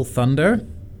Metal Thunder,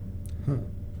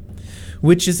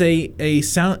 which is a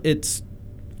sound.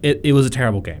 It was a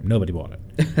terrible game. Nobody bought it.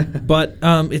 But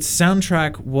its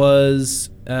soundtrack was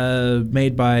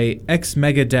made by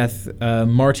ex-Megadeth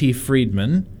Marty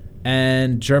Friedman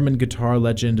and German guitar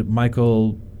legend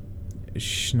Michael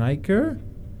Schenker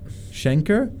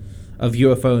of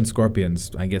UFO and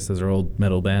Scorpions. I guess those are old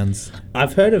metal bands.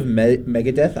 I've heard of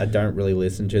Megadeth. I don't really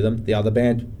listen to them. The other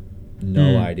band,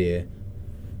 no idea.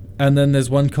 And then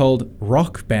there's one called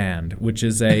Rock Band, which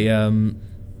is a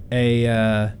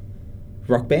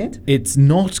Rock Band? It's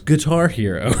not Guitar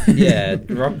Hero. Yeah,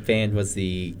 Rock Band was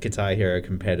the Guitar Hero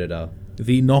competitor.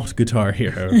 The not Guitar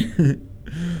Hero.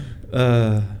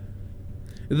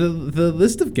 The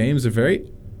list of games are very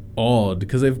odd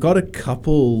because they've got a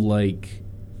couple like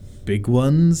big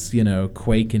ones, you know,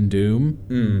 Quake and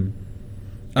Doom.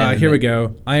 Here we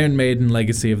go. Iron Maiden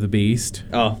Legacy of the Beast.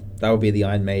 Oh, that would be the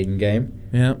Iron Maiden game.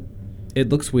 Yeah. It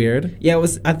looks weird. Yeah, it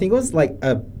was. I think it was like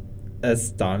a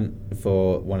stunt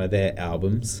for one of their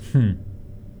albums.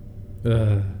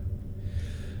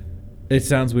 It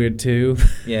sounds weird too.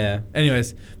 Yeah.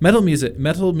 Anyways, metal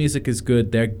music is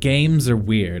good. Their games are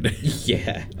weird.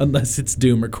 Yeah. Unless it's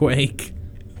Doom or Quake.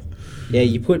 Yeah,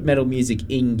 you put metal music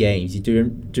in games. You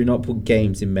do not put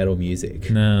games in metal music.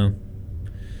 No.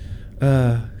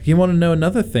 You want to know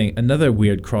another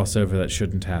weird crossover that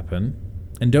shouldn't happen?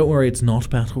 And don't worry, it's not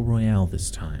Battle Royale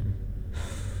this time.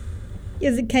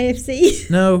 Is it KFC?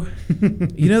 No.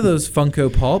 You know those Funko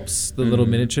Pops, the little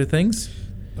miniature things?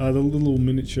 The little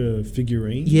miniature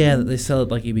figurine? Yeah, that they sell at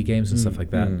like EB Games and stuff like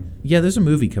that. Yeah, there's a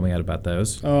movie coming out about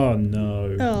those. Oh,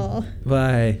 no. Oh.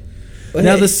 Why?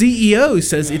 Now the CEO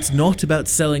says it's not about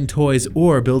selling toys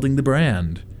or building the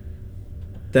brand.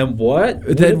 Then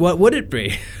what? Then what would it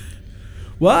be?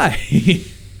 Why?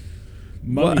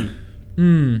 Money.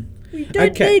 We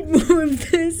don't need more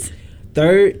of this.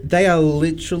 Though they are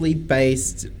literally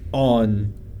based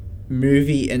on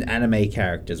movie and anime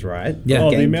characters, right? Yeah.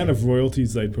 Oh, the amount of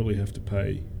royalties they'd probably have to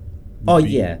pay.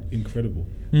 Incredible.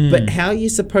 But how are you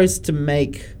supposed to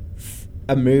make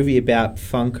a movie about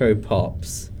Funko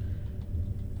Pops?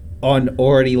 on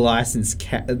already licensed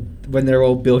when they're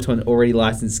all built on already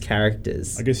licensed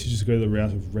characters. I guess you just go the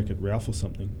route of Wreck-It Ralph or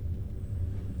something.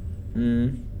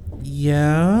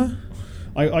 Yeah.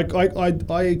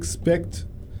 I expect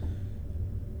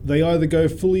they either go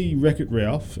fully Wreck-It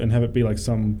Ralph and have it be like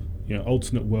some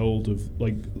alternate world of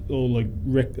the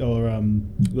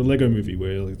Lego Movie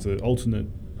where it's an alternate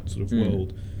sort of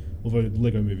world. Although the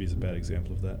Lego Movie is a bad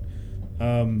example of that.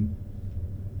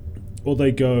 Or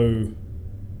they go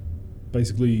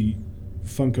basically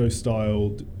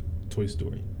Funko-styled Toy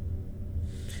Story.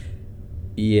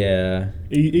 Yeah.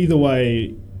 Either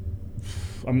way,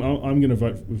 I'm going to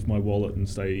vote with my wallet and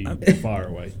stay far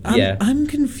away. I'm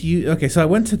confused. Okay, so I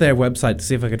went to their website to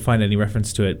see if I could find any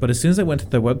reference to it, but as soon as I went to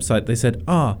their website, they said,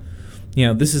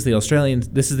 this is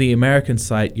the American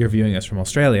site. You're viewing us from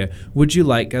Australia. Would you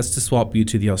like us to swap you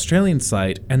to the Australian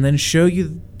site and then show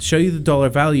you the dollar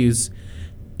values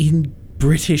in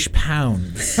British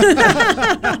pounds?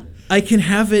 I can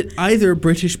have it either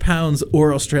British pounds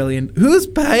or Australian. Who's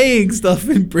paying stuff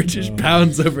in British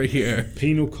pounds over here?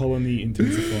 Penal colony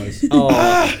intensifies.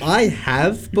 I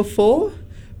have before,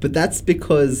 but that's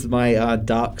because my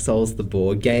Dark Souls the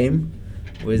board game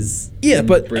was in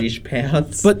British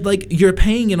pounds. But like you're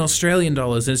paying in Australian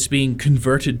dollars and it's being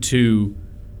converted to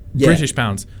British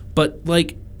pounds. But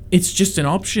like it's just an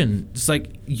option. It's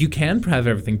like you can have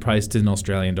everything priced in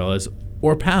Australian dollars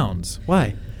or pounds.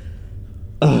 Why?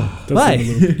 That's Why? A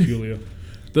little peculiar.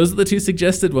 Those are the two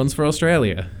suggested ones for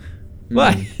Australia.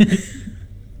 Why?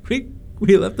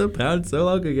 we left the pound so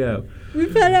long ago.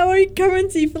 We've had our own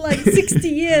currency for like 60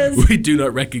 years. We do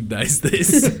not recognize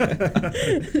this.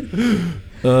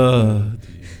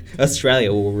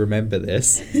 Australia will remember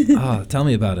this. Tell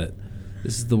me about it.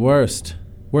 This is the worst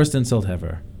insult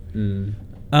ever.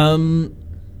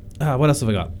 What else have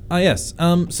I got? Yes.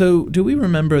 So do we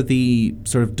remember the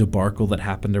sort of debacle that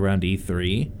happened around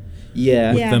E3?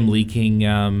 Yeah. With them leaking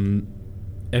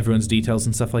everyone's details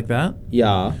and stuff like that?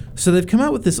 Yeah. So they've come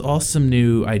out with this awesome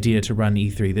new idea to run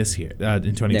E3 this year,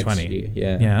 in 2020. Next year,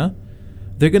 yeah. Yeah.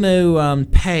 They're going to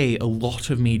pay a lot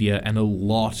of media and a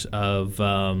lot of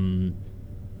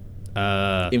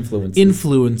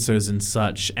influencers and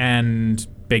such, and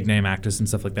big name actors and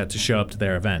stuff like that to show up to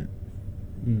their event.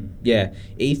 Yeah,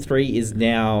 E3 is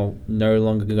now no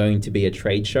longer going to be a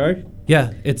trade show.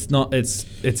 Yeah, it's not. It's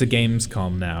a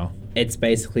Gamescom now. It's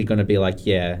basically going to be like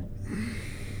EB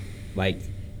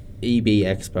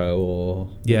Expo or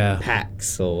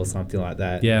PAX or something like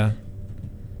that. Yeah.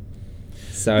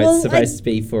 So it's supposed to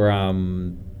be for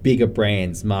bigger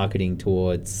brands marketing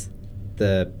towards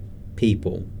the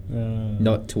people,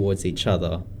 not towards each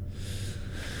other.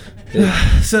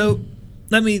 So.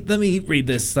 Let me read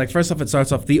this. Like, first off, it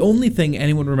starts off, the only thing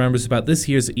anyone remembers about this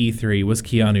year's E3 was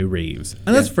Keanu Reeves.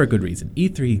 And that's for a good reason.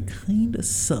 E3 kind of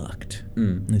sucked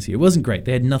this year. It wasn't great.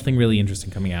 They had nothing really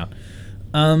interesting coming out.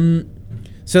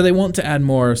 So they want to add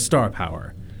more star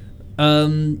power.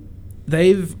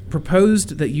 They've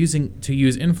proposed that use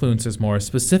influencers more,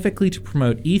 specifically to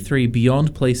promote E3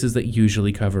 beyond places that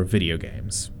usually cover video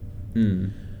games.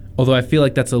 Although I feel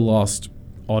like that's a lost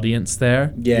audience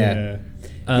there. Yeah.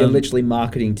 You're literally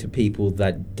marketing to people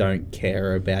that don't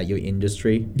care about your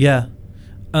industry. Yeah.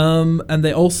 And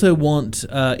they also want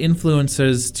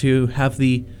influencers to have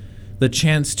the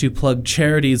chance to plug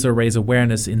charities or raise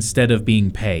awareness instead of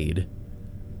being paid.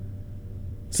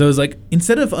 So it's like,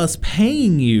 instead of us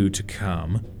paying you to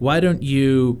come, why don't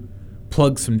you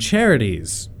plug some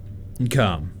charities and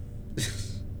come?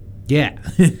 Yeah.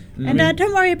 And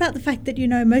don't worry about the fact that,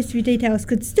 most of your details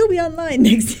could still be online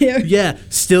next year. Yeah,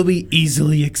 still be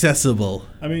easily accessible.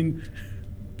 I mean,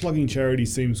 plugging charity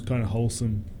seems kind of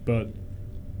wholesome, but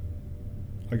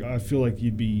I feel like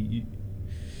you'd be...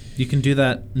 You can do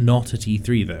that not at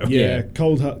E3, though. Yeah,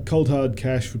 cold hard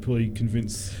cash would probably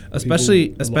convince especially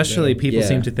people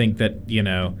seem to think that,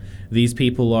 these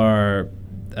people are,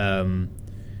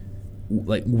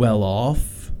 well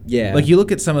off. Yeah. Like, you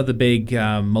look at some of the big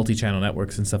multi-channel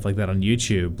networks and stuff like that on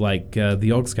YouTube, like the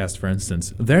Yogscast, for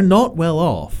instance. They're not well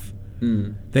off.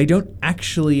 They don't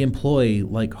actually employ,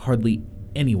 hardly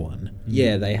anyone.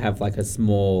 Yeah, they have, a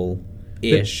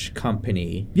small-ish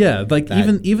company. Yeah,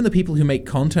 even the people who make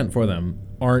content for them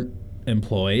aren't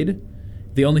employed.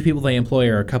 The only people they employ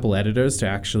are a couple editors to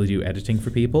actually do editing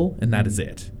for people, and that is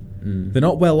it. They're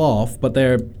not well off, but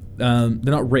they're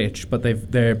not rich, but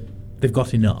they've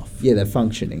got enough. Yeah, they're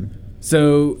functioning.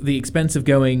 So the expense of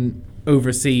going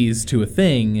overseas to a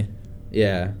thing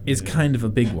is kind of a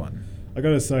big one. I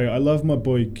gotta say, I love my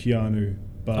boy Keanu,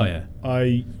 but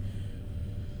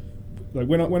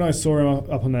when I saw him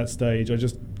up on that stage, I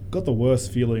just got the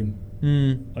worst feeling.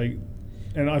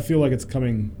 And I feel like it's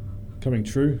coming coming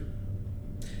true?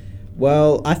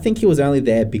 Well, I think he was only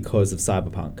there because of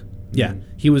Cyberpunk. Yeah,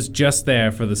 he was just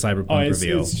there for the Cyberpunk It's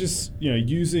reveal. just,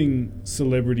 using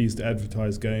celebrities to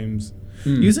advertise games.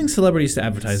 Using celebrities to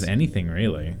advertise anything,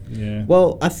 really. Yeah.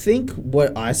 Well, I think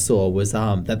what I saw was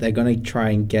that they're going to try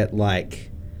and get,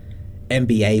 like,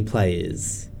 NBA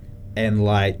players and,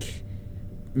 like,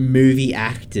 movie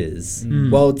actors,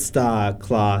 world star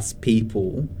class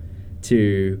people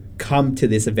to come to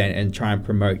this event and try and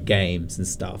promote games and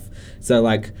stuff. So,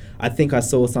 like, I think I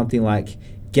saw something like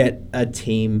get a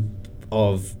team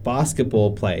of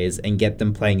basketball players and get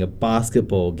them playing a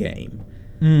basketball game.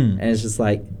 And it's just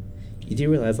like, you do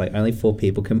realize, like, only 4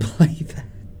 people can play that.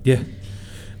 Yeah.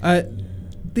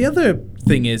 The other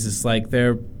thing is like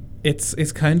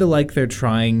it's kind of like they're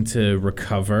trying to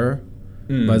recover.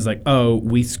 But it's like, oh,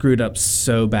 we screwed up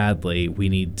so badly. We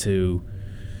need to,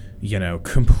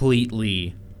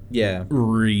 completely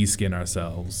reskin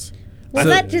ourselves. Well,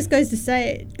 that just goes to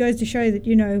show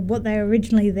that, what they were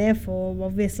originally there for.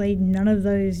 Obviously, none of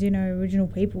those, original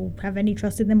people have any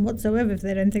trust in them whatsoever if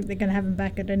they don't think they're going to have them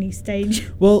back at any stage.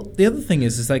 Well, the other thing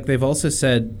is like they've also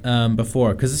said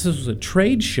before, because this was a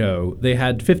trade show, they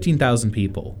had 15,000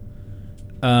 people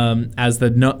as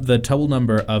the total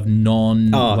number of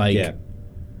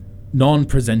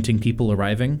non-presenting people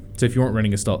arriving. So if you weren't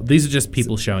renting a stall, these are just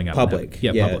people showing up. Public.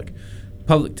 Yeah,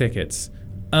 public tickets.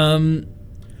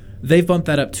 They've bumped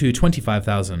that up to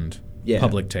 25,000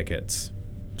 public tickets.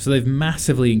 So they've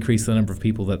massively increased the number of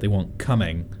people that they want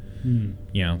coming,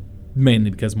 mainly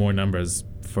because more numbers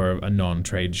for a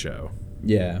non-trade show.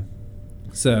 Yeah.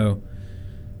 So,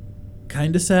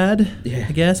 kind of sad, Yeah.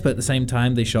 I guess, but at the same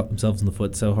time, they shot themselves in the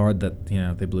foot so hard that,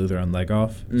 they blew their own leg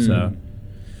off. So,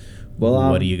 well,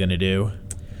 what are you going to do?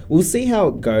 We'll see how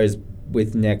it goes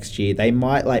with next year. They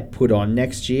might, like, put on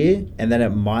next year, and then it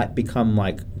might become,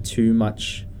 like, too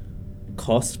much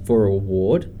cost for a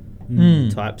award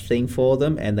type thing for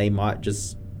them, and they might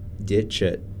just ditch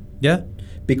it. Yeah.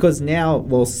 Because now,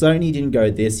 well, Sony didn't go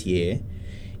this year.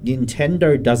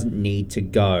 Nintendo doesn't need to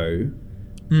go.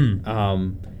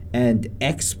 And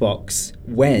Xbox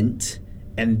went,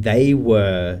 and they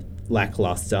were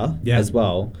lackluster as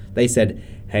well. They said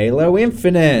Halo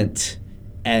Infinite,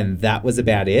 and that was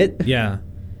about it. Yeah.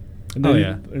 And they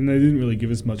didn't really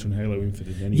give us much on Halo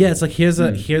Infinite anyway. Yeah, it's like here's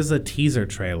a teaser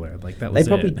trailer. Like that was They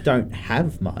probably it. don't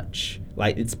have much.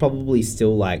 Like, it's probably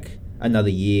still like another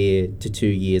year to 2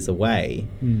 years away.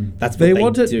 That's what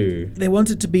they do. They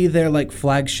want it to be their like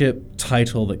flagship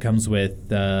title that comes with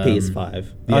PS5.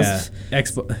 Yeah,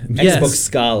 Xbox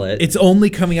Scarlet. It's only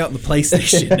coming out on the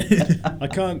PlayStation.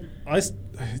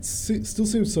 It still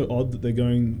seems so odd that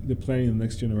they're planning the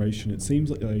next generation. It seems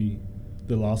like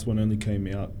the last one only came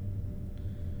out.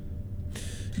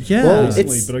 Yeah, well,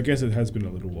 recently, but I guess it has been a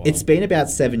little while. It's been about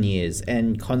 7 years,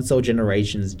 and console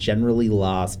generations generally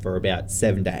last for about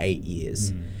 7 to 8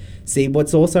 years. See,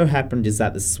 what's also happened is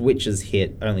that the Switch has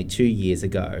hit only 2 years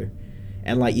ago,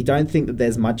 and like you don't think that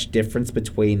there's much difference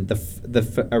between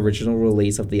the original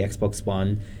release of the Xbox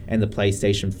One and the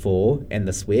PlayStation 4 and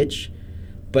the Switch,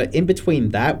 but in between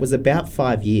that was about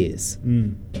 5 years.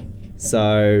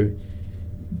 So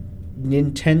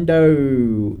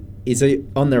Nintendo is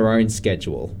on their own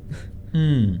schedule.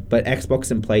 But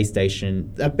Xbox and PlayStation,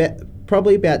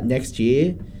 probably about next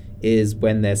year is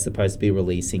when they're supposed to be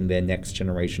releasing their next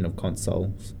generation of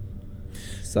consoles.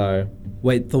 So,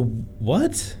 wait, the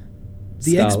what?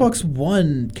 The Scarlet. Xbox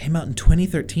One came out in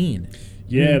 2013.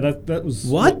 Yeah, that was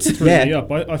What? threw me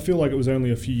up. I feel like it was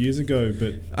only a few years ago,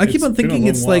 but I keep on thinking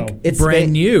it's like It's brand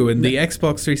been- new, and the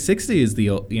Xbox 360 is the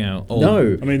old.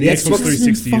 no. I mean, the Xbox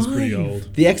 360 is pretty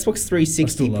old. The Xbox I 360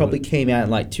 still love probably it. came out in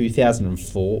like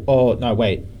 2004. Oh, no,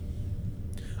 wait.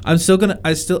 I'm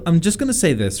just gonna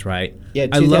say this, right? Yeah,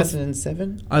 I love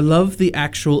 2007? I love the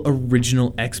actual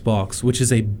original Xbox, which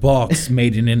is a box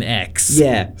made in an X.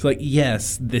 Yeah. It's like,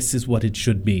 yes, this is what it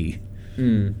should be.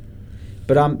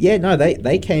 But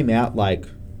they came out like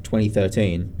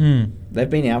 2013. They've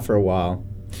been out for a while.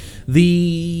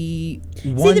 The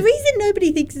See, the reason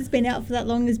nobody thinks it's been out for that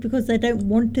long is because they don't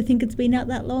want to think it's been out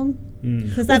that long.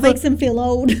 Because that makes them feel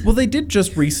old. Well, they did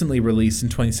just recently release in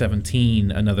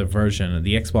 2017 another version of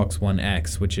the Xbox One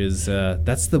X, which is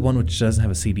that's the one which doesn't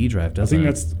have a CD drive, I doesn't think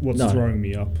it? that's what's No. throwing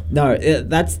me up. No,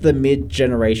 that's the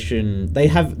mid-generation. They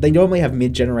normally have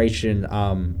mid-generation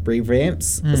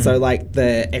revamps. So like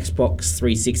the Xbox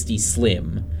 360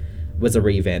 Slim was a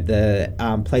revamp. The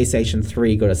PlayStation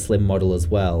 3 got a slim model as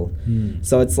well.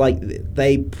 So it's like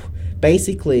they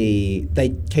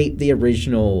keep the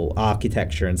original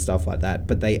architecture and stuff like that,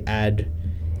 but they add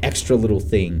extra little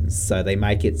things. So they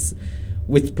make it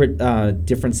with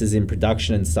differences in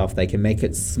production and stuff, they can make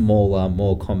it smaller,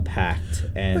 more compact,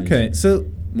 and Okay, so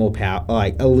more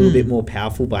like a little bit more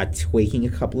powerful by tweaking a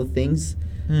couple of things.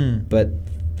 But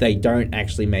they don't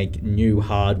actually make new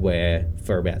hardware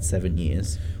for about 7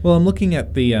 years. well, I'm looking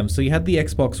at the so you had the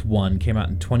Xbox One came out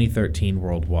in 2013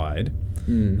 worldwide.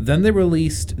 Then they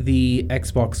released the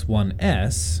Xbox One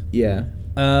S Yeah.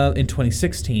 in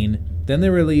 2016. Then they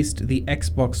released the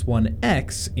Xbox One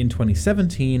X in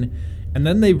 2017. And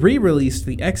then they re-released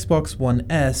the Xbox One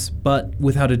S, but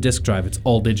without a disc drive. It's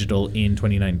all digital in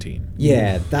 2019.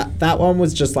 Yeah, that one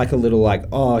was just like a little like,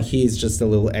 oh, here's just a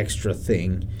little extra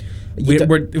thing.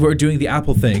 We're doing the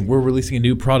Apple thing. We're releasing a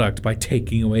new product by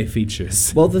taking away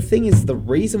features. Well, the thing is, the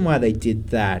reason why they did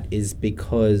that is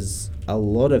because a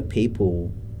lot of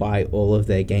people buy all of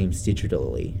their games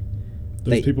digitally.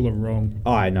 Those people are wrong.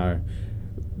 Oh, I know.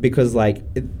 Because, like,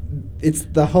 it's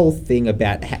the whole thing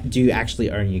about do you actually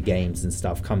own your games and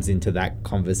stuff comes into that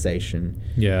conversation.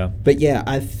 Yeah. But yeah,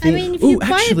 I think... I mean, if you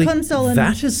buy a console and...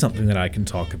 that is something that I can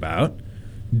talk about.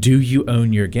 Do you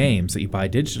own your games that you buy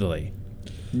digitally?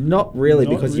 Not really,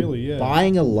 Not because really, you're yeah.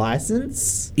 buying a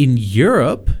license. In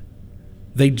Europe,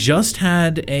 they just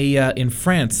had in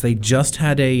France, they just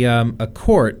had a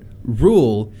court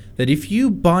rule that if you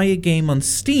buy a game on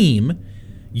Steam,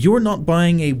 you're not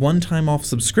buying a one-time off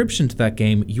subscription to that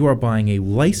game, you are buying a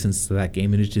license to that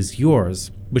game and it is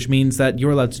yours, which means that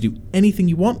you're allowed to do anything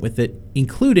you want with it,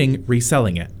 including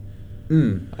reselling it.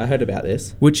 I heard about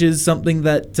this. Which is something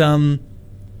that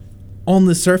on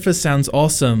the surface sounds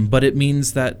awesome, but it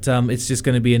means that it's just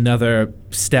going to be another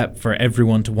step for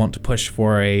everyone to want to push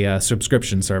for a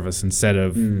subscription service instead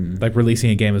of like releasing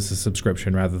a game as a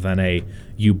subscription rather than a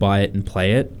you buy it and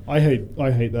play it. I hate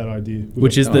that idea.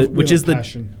 Which is the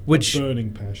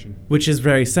burning passion. Which is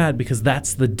very sad because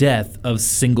that's the death of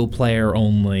single player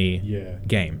only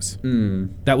games.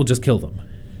 That will just kill them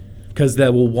because they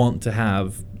will want to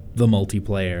have the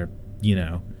multiplayer,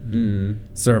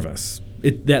 service.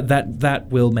 That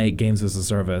will make games as a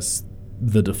service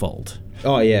the default.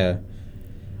 Oh, yeah.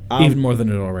 Even more than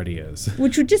it already is.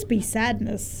 Which would just be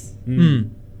sadness.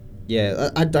 Yeah,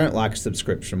 I don't like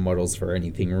subscription models for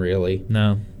anything, really.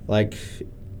 No. Like,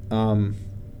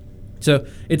 So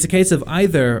it's a case of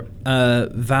either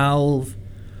Valve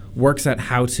works out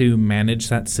how to manage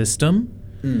that system,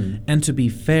 and to be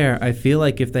fair, I feel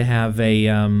like if they have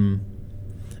a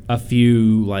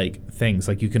few like things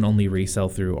like you can only resell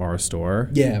through our store.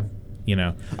 yeah.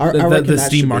 I The reckon that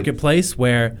Steam should be- marketplace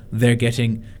where they're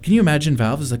getting. Can you imagine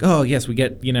Valve is like, oh yes, we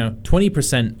get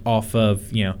 20% off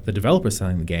of the developer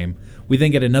selling the game. We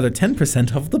then get another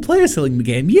 10% off the player selling the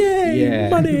game. Yay, Yeah.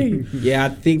 money! Yeah, I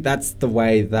think that's the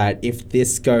way that if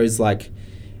this goes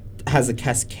has a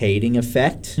cascading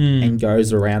effect and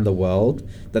goes around the world,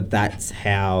 that's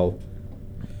how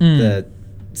the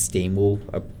Steam will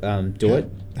do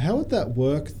it. How would that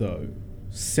work though?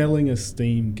 Selling a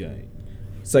Steam game.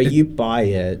 So you buy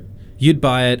it. You'd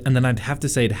buy it, and then I'd have to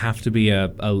say it'd have to be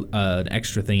an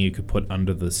extra thing you could put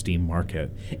under the Steam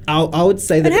market. I would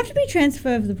say that It'd have to be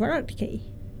transfer of the product key.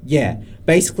 yeah,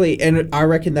 basically, and I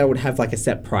reckon they would have like a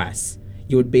set price.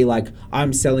 You would be like,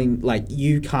 I'm selling, like,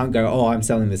 you can't go, oh, I'm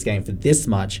selling this game for this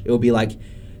much. It will be like,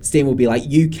 Steam will be like,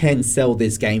 you can sell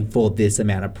this game for this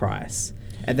amount of price.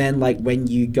 And then, like, when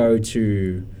you go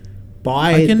to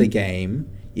buy the game,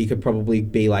 you could probably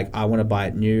be like, I want to buy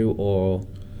it new, or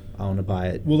I want to buy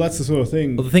it. Well, that's the sort of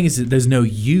thing. Well, the thing is, that there's no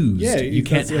used. Yeah, you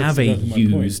can't that's have a exactly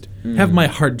my point. used. Have my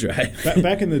hard drive.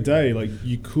 Back in the day, like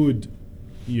you could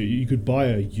buy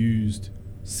a used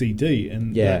CD,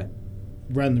 and that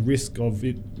ran the risk of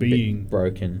it being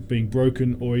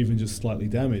broken, or even just slightly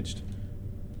damaged.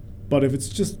 But if it's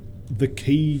just the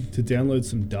key to download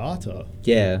some data,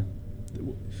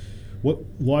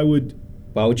 why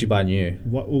would you buy new?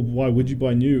 Why would you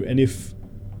buy new? And if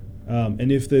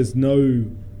there's no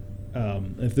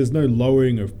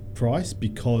lowering of price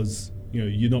because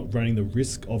you're not running the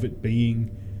risk of it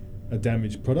being a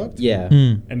damaged product,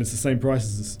 and it's the same price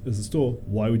as the store,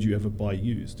 why would you ever buy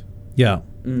used? Yeah.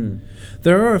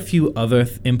 There are a few other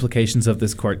implications of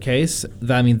this court case.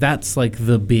 That's like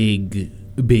the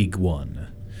big one.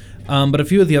 But a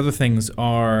few of the other things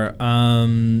are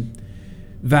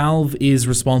Valve is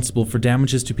responsible for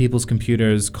damages to people's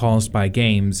computers caused by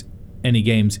any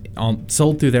games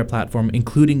sold through their platform,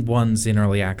 including ones in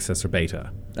early access or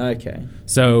beta. Okay.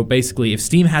 So basically, if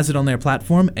Steam has it on their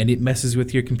platform and it messes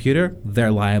with your computer,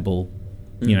 they're liable,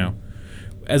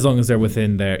 as long as they're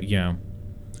within their,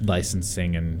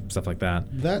 licensing and stuff like that.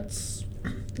 That's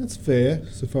fair,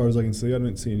 so far as I can see. I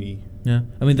don't see any. Yeah,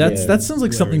 that sounds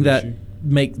like something that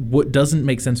issue. doesn't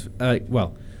make sense. Let me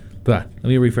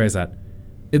rephrase that.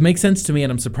 it makes sense to me,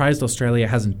 and I'm surprised Australia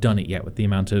hasn't done it yet with the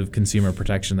amount of consumer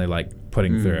protection they like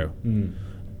putting through.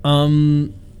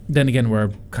 Then again,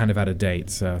 we're kind of out of date,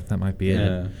 so that might be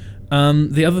it.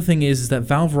 The other thing is that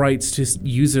Valve rights to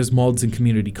users' mods and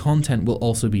community content will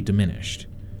also be diminished.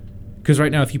 Because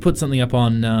right now, if you put something up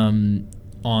on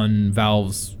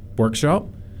Valve's workshop,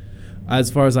 as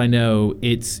far as I know,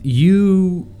 it's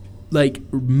you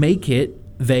make it,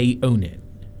 they own it.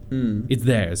 It's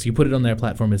theirs. You put it on their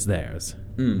platform, it's theirs.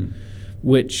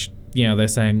 Which, they're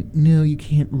saying, no, you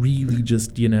can't really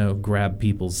just, grab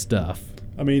people's stuff.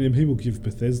 I mean, and people give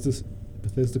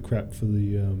Bethesda crap for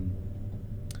the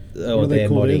what do they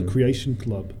call modding. it? Creation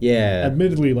Club. Yeah.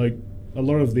 Admittedly, a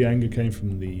lot of the anger came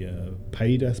from the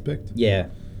paid aspect. Yeah,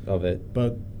 of it.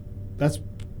 But that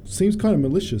seems kind of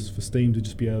malicious for Steam to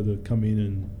just be able to come in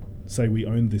and say we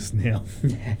own this now.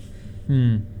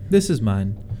 This is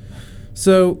mine.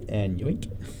 So And yoink.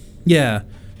 yeah.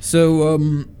 So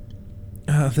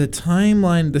the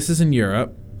timeline. This is in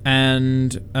Europe,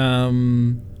 and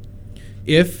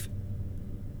if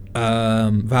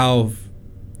Valve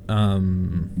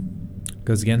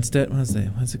goes against it, what's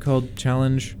it called?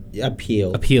 Challenge?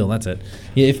 Appeal. Appeal, that's it.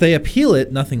 Yeah, if they appeal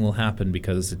it, nothing will happen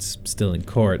because it's still in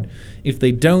court. If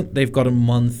they don't, they've got a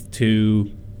month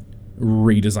to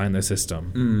redesign their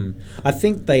system. I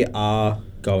think they are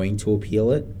going to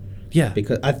appeal it. Yeah,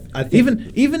 Because I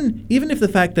think even if the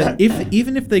fact that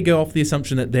even if they go off the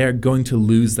assumption that they're going to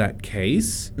lose that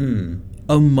case,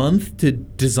 a month to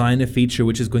design a feature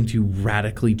which is going to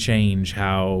radically change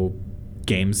how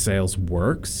game sales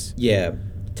works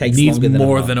takes needs longer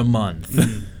more than a month.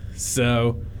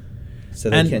 So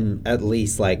they can at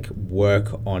least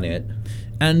work on it.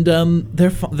 And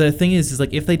the thing is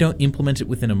if they don't implement it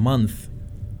within a month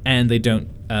and they don't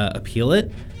appeal it,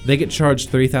 they get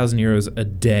charged €3,000 a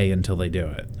day until they do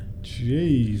it.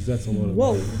 Jeez, that's a lot of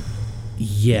Whoa. money.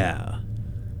 Yeah.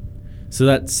 So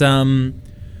that's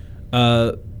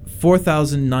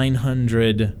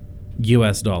 $4,900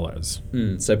 US.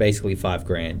 So basically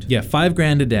 $5,000. Yeah,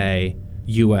 $5,000 a day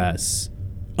US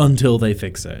until they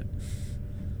fix it.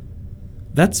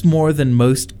 That's more than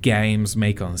most games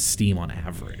make on Steam on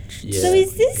average. Yeah. So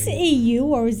is this EU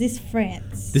or is this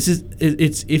France? This is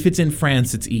it's if it's in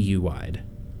France, it's EU wide,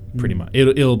 pretty much.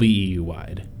 It'll be EU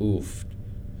wide. Oof.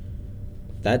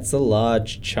 That's a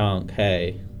large chunk,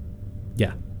 hey,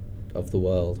 Yeah, of the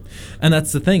world. and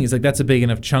that's the thing is that's a big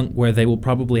enough chunk where they will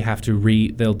probably have to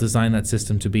they'll design that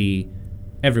system to be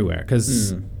everywhere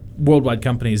because worldwide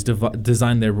companies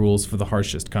design their rules for the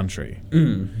harshest country.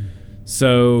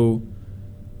 So,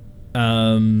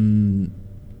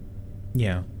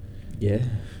 yeah,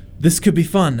 this could be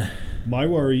fun. My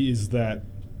worry is that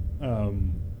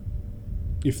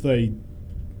if they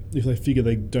figure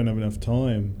they don't have enough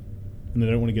time and they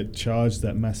don't want to get charged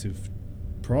that massive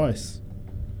price,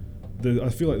 I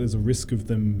feel like there's a risk of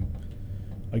them,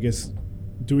 I guess,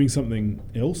 doing something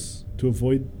else to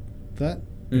avoid that.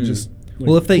 And just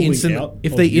Well, if they pulling instantly out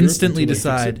if of they Europe instantly until they fix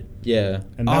decide, it, Yeah.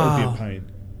 and that would be a pain.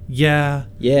 yeah,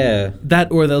 Yeah.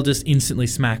 that or they'll just instantly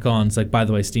smack on. It's by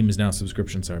the way, Steam is now a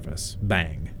subscription service.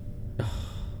 Bang.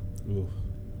 Ooh.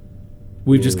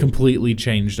 We've just Ooh. completely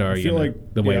changed our I feel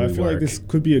like the way I we feel work. like this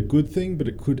could be a good thing, but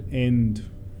it could end.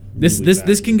 This really this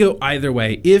bad. can go either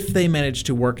way. If they manage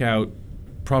to work out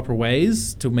proper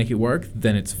ways to make it work,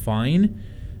 then it's fine.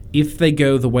 If they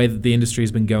go the way that the industry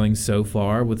has been going so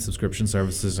far with subscription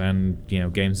services and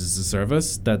games as a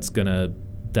service, that's gonna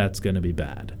be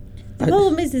bad. The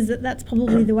problem is that that's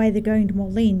probably the way they're going to more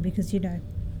lean because,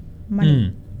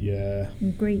 money Yeah.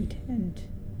 and greed, and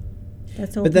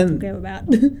that's all But people then- care about.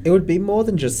 It would be more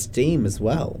than just Steam as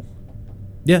well.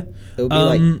 Yeah. It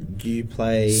would be you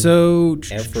play So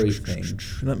everything.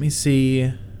 Let me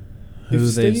see who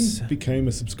If they've Steam became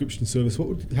a subscription service, what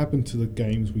would happen to the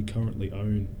games we currently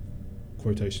own,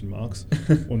 quotation marks,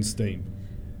 on Steam?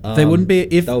 They wouldn't be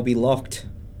if they'll be locked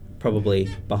probably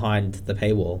behind the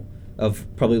paywall of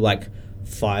probably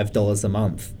 $5 a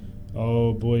month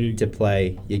Oh boy. to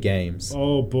play your games.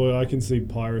 Oh boy, I can see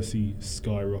piracy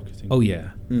skyrocketing. Oh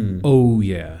yeah. Mm. Oh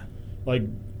yeah. Like,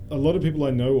 a lot of people I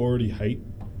know already hate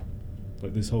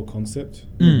this whole concept.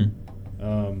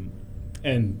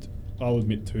 And I'll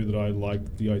admit too that I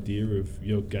like the idea of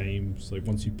your games,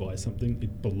 once you buy something,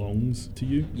 it belongs to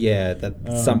you. Yeah, that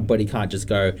somebody can't just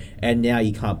go, and now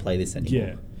you can't play this anymore.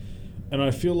 Yeah. And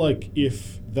I feel like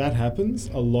if that happens,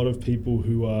 a lot of people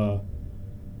who are,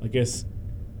 I guess,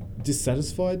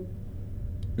 dissatisfied,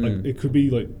 it could be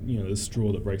the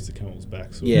straw that breaks the camel's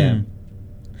back. Sort of. Yeah.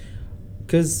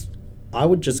 Because I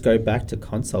would just go back to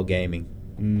console gaming.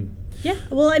 Yeah,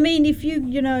 well, I mean, if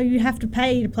you have to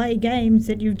pay to play games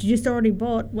that you've just already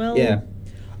bought, well... Yeah.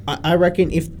 I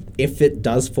reckon if it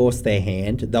does force their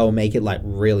hand, they'll make it like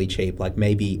really cheap, like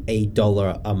maybe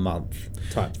 $1 a month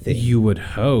type thing. You would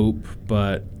hope,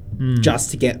 but just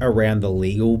to get around the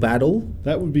legal battle.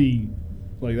 That would be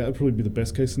that would probably be the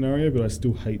best case scenario, but I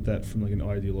still hate that from like an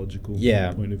ideological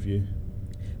point of view.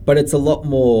 But it's a lot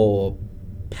more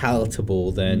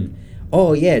palatable than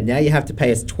oh yeah, now you have to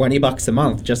pay us $20 a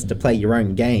month just to play your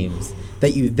own games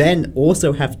that you then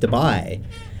also have to buy.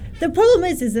 The problem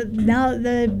is that now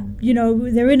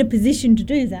they're in a position to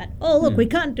do that. Oh look, we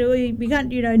can't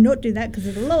not do that because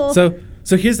of the law.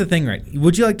 So here's the thing, right?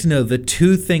 Would you like to know the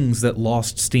two things that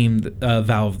lost Steam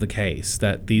Valve the case,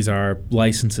 that these are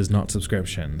licenses, not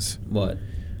subscriptions? What?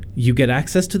 You get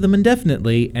access to them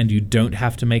indefinitely, and you don't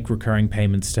have to make recurring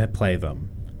payments to play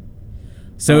them.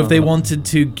 So if they wanted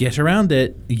to get around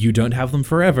it, you don't have them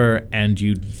forever, and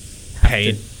you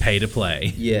pay to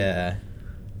play. Yeah.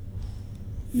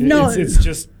 No. It's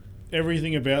just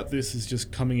everything about this is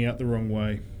just coming out the wrong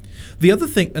way. Another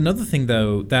thing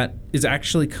though that is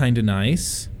actually kind of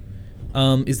nice,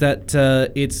 is that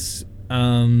it's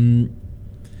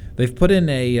they've put in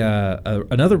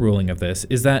another ruling of this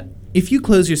is that if you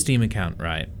close your Steam account,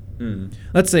 right?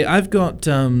 Let's say I've got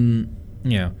a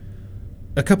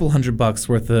couple $100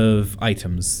 worth of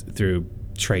items through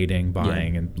trading,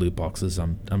 buying, and loot boxes.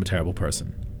 I'm a terrible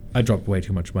person. I dropped way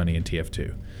too much money in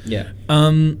TF2. Yeah.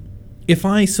 If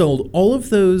I sold all of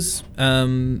those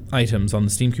items on the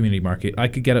Steam Community Market, I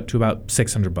could get up to about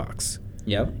 $600.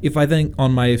 Yep. If I then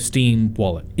on my Steam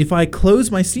wallet, if I close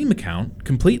my Steam account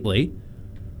completely,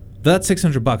 that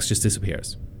 $600 just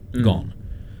disappears, gone.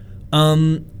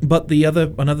 But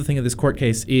another thing of this court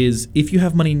case is if you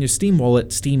have money in your Steam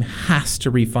wallet, Steam has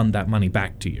to refund that money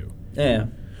back to you. Yeah.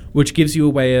 Which gives you a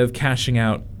way of cashing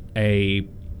out a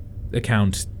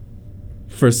account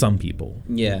for some people.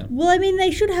 Yeah. Well, I mean,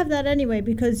 they should have that anyway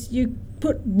because you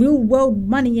put real world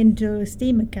money into a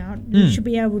Steam account. You should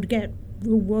be able to get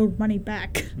real world money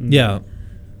back. Yeah.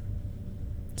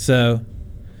 So,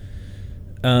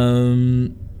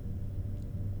 it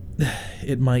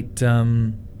might.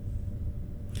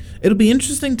 It'll be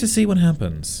interesting to see what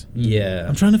happens. Yeah.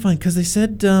 I'm trying to find because they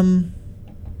said. I'm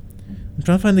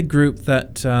trying to find the group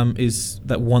that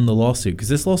that won the lawsuit because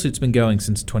this lawsuit's been going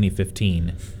since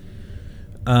 2015.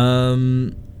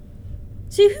 So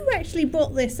who actually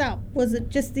brought this up? Was it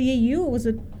just the EU or was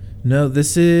it... No,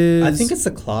 this is... I think it's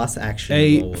a class action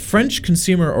a French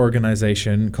consumer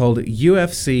organization called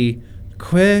UFC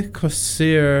Que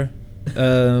Cossir... I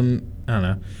don't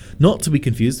know. Not to be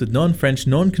confused with non-French,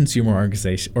 non-consumer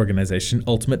organization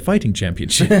Ultimate Fighting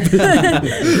Championship. Yes.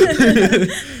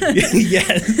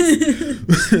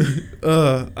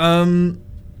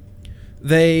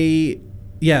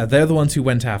 They're the ones who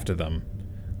went after them.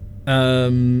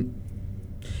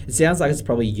 It sounds like it's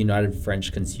probably United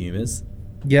French Consumers.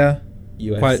 Yeah.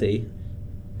 UFC.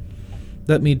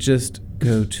 Let me just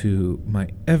go to my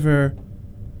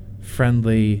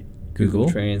ever-friendly Google.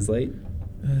 Translate.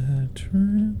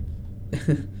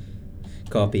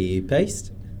 Copy,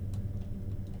 paste.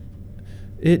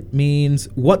 It means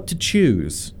what to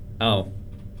choose. Oh.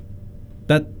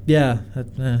 There.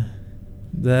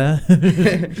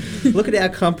 Look at our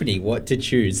company, what to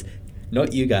choose.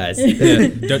 Not you guys. Yeah,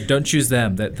 don't choose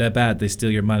them. They're bad. They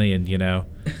steal your money and,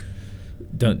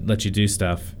 don't let you do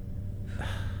stuff.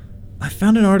 I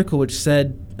found an article which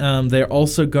said they're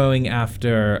also going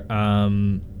after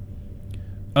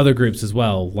other groups as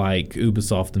well, like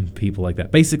Ubisoft and people like that.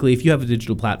 Basically, if you have a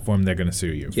digital platform, they're going to sue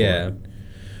you for it.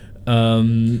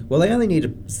 Well, they only need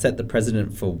to set the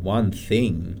precedent for one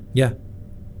thing. Yeah.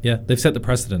 Yeah, they've set the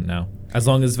precedent now. As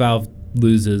long as Valve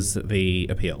loses the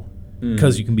appeal.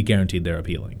 Because you can be guaranteed they're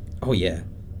appealing. Oh, yeah.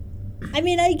 I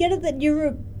mean, I get it that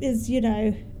Europe is,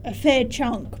 a fair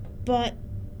chunk, but,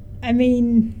 I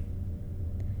mean,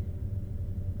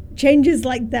 changes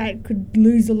like that could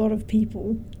lose a lot of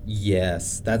people.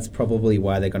 Yes, that's probably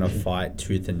why they're going to fight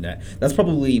tooth and nail. That's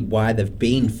probably why they've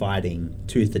been fighting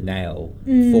tooth and nail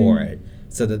for it,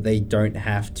 so that they don't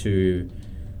have to,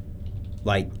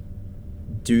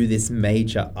 do this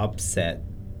major upset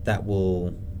that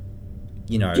will,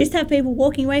 just have people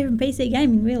walking away from PC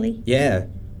gaming, really. Yeah.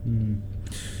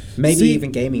 Maybe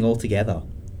even gaming altogether.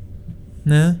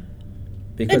 Nah.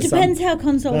 It depends how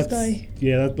consoles go.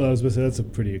 Yeah, I was going to say that's a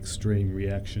pretty extreme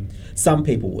reaction. Some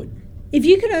people would. If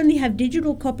you can only have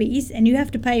digital copies and you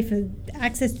have to pay for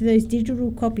access to those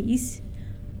digital copies,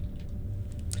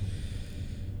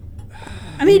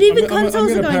 I mean, even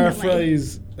consoles are going that way.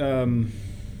 Paraphrase.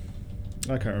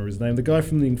 I can't remember his name. The guy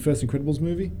from the first Incredibles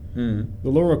movie. The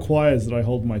law requires that I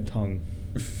hold my tongue.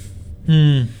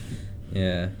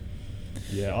 Yeah.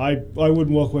 Yeah, I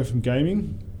wouldn't walk away from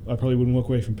gaming, I probably wouldn't walk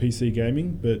away from PC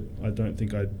gaming, but I don't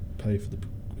think I'd pay for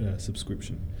the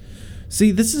subscription.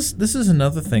 See, this is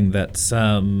another thing that's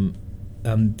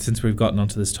since we've gotten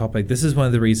onto this topic, this is one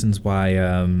of the reasons why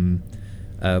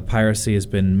piracy has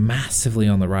been massively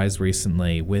on the rise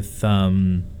recently. With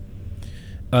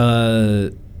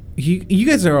you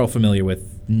guys are all familiar with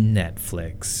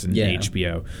Netflix and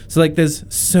HBO, so like there's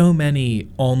so many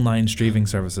online streaming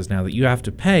services now that you have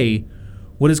to pay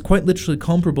what is quite literally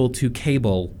comparable to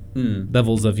cable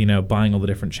levels of buying all the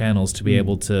different channels to be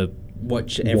able to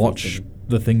watch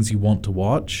the things you want to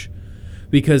watch,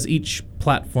 because each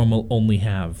platform will only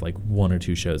have like 1 or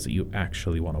 2 shows that you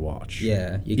actually want to watch.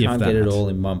 Yeah, you can't get it all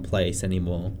in one place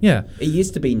anymore. Yeah, it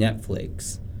used to be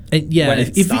Netflix.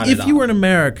 If you were in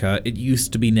America, it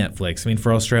used to be Netflix. I mean,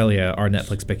 for Australia, our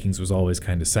Netflix pickings was always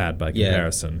kind of sad by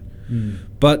comparison.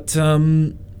 But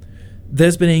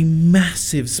there's been a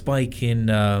massive spike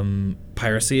in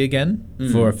piracy again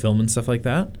for film and stuff like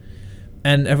that.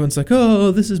 And everyone's like,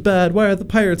 oh, this is bad. Why are the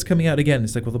pirates coming out again?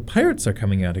 It's like, well, the pirates are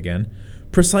coming out again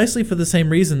precisely for the same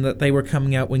reason that they were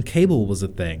coming out when cable was a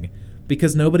thing.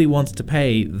 Because nobody wants to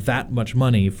pay that much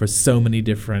money for so many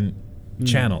different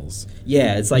channels.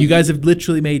 Yeah, it's like... You guys have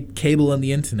literally made cable on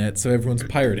the internet, so everyone's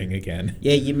pirating again.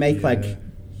 Yeah, you make like...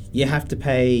 You have to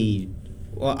pay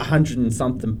 $100 and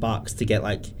something to get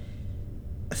like,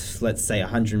 let's say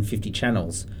 150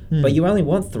 channels. But you only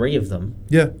want 3 of them.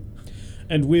 Yeah.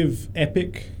 And with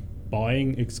Epic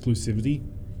buying exclusivity,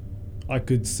 I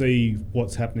could see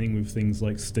what's happening with things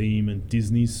like Steam and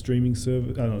Disney's streaming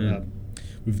service.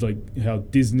 With like how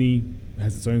Disney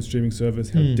has its own streaming service,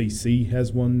 how DC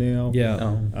has one now.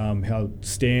 Yeah. How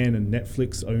Stan and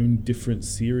Netflix own different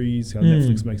series, how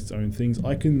Netflix makes its own things.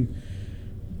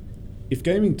 If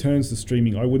gaming turns to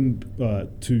streaming, I wouldn't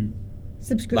to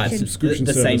subscription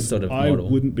the service, same sort of model.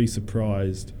 I wouldn't be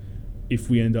surprised if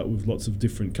we end up with lots of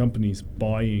different companies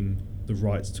buying the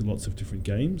rights to lots of different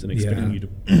games and expecting you to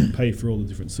pay for all the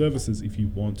different services if you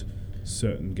want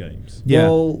certain games. Yeah.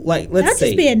 Well, like, let's That'd see.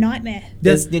 just be a nightmare.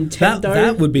 There's Nintendo.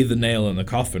 That would be the nail in the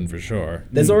coffin for sure.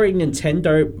 There's already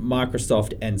Nintendo,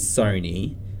 Microsoft, and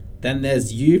Sony. Then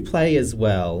there's Uplay as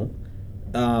well.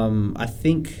 I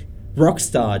think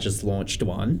Rockstar just launched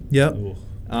one. Yep. Ugh.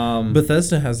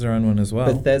 Bethesda has their own one as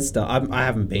well. Bethesda, I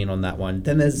haven't been on that one.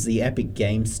 Then there's the Epic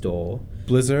Game Store.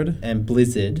 Blizzard. And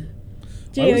Blizzard.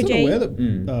 I wasn't GOG. aware that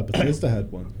Bethesda had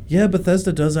one. Yeah,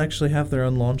 Bethesda does actually have their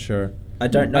own launcher. I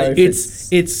don't know if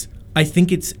it's I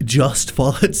think it's just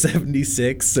Fallout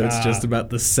 76, so it's just about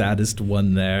the saddest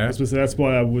one there. That's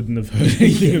why I wouldn't have heard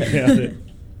anything about it.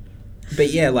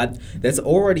 But yeah, like, there's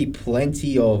already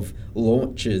plenty of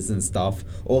launches and stuff.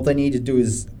 All they need to do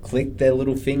is click their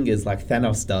little fingers like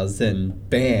Thanos does, and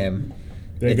bam.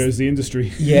 There goes the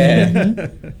industry. Yeah.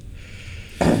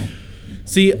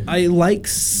 See, I like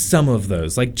some of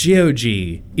those. Like GOG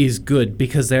is good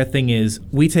because their thing is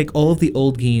we take all of the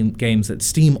old games that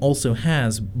Steam also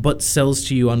has but sells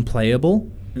to you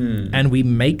unplayable, and we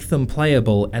make them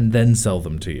playable and then sell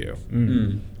them to you.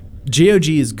 GOG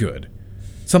is good.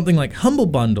 Something like Humble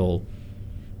Bundle,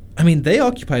 I mean, they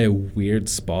occupy a weird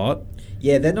spot.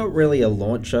 Yeah, they're not really a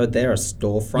launcher. They're a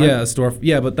storefront.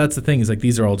 Yeah, but that's the thing is like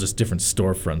these are all just different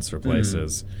storefronts for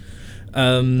places.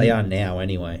 They are now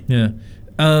anyway. Yeah.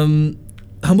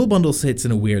 Humble Bundle sits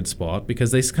in a weird spot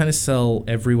because they kind of sell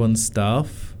everyone's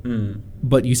stuff,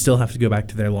 but you still have to go back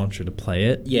to their launcher to play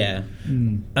it. Yeah.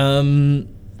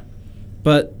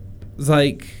 But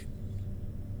like,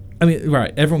 I mean,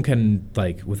 right, everyone can,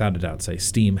 like, without a doubt say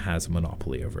Steam has a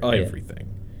monopoly over everything.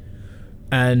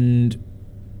 Yeah. And,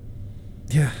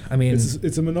 yeah, I mean...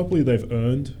 It's a monopoly they've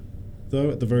earned, though,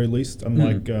 at the very least.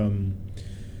 Unlike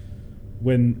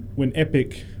when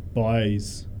Epic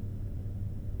buys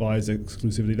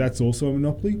exclusivity, that's also a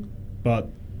monopoly,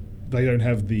 but they don't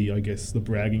have the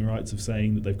bragging rights of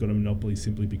saying that they've got a monopoly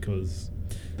simply because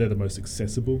they're the most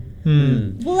accessible.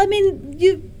 Well, I mean,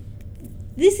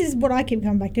 this is what I keep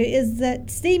coming back to, is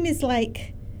that Steam is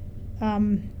like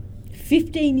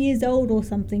 15 years old or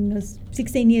something, or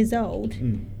 16 years old,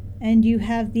 and you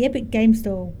have the Epic Game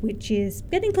Store, which is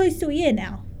getting close to a year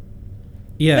now.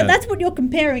 Yeah. But that's what you're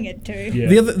comparing it to.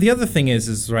 Yeah. The other thing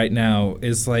is right now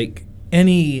is like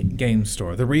any game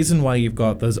store, the reason why you've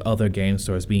got those other game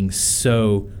stores being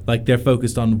so, like, they're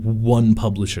focused on one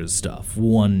publisher's stuff,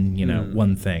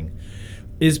 one thing,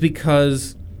 is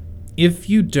because if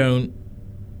you let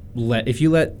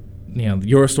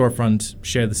your storefront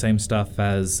share the same stuff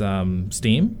as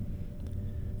Steam,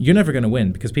 you're never going to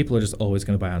win because people are just always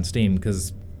going to buy on Steam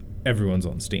because everyone's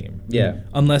on Steam. Yeah.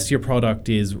 Unless your product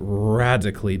is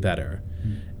radically better.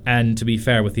 And to be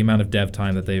fair, with the amount of dev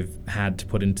time that they've had to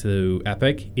put into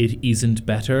Epic, it isn't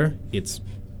better. It's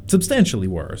substantially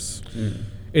worse.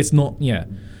 It's not,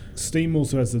 Steam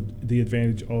also has the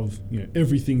advantage of,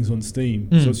 everything's on Steam,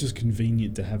 so it's just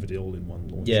convenient to have it all in one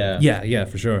launcher. Yeah,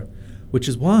 for sure. Which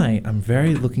is why I'm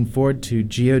very looking forward to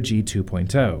GOG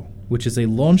 2.0, which is a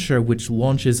launcher which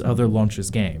launches other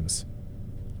launchers' games.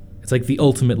 It's like the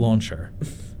ultimate launcher.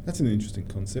 That's an interesting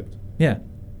concept. Yeah.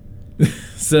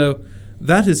 So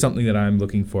that is something that I'm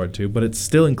looking forward to, but it's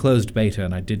still in closed beta,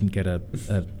 and I didn't get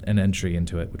an entry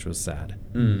into it, which was sad.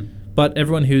 But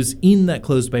everyone who's in that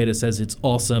closed beta says it's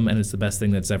awesome and it's the best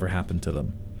thing that's ever happened to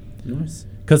them. Nice.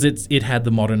 Because it had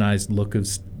the modernized look of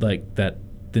like that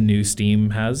the new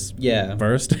Steam has. Yeah.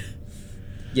 First.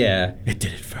 Yeah. It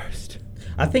did it first.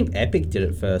 I think Epic did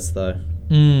it first though,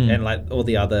 and like all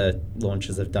the other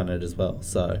launchers have done it as well.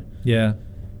 So yeah,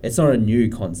 it's not a new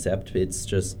concept. It's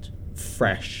just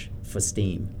fresh for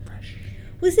Steam.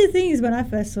 Well, the thing is, when I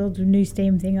first saw the new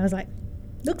Steam thing, I was like,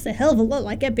 looks a hell of a lot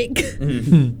like Epic.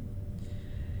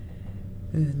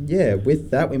 And yeah,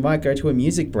 with that, we might go to a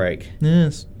music break.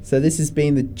 Yes. So this has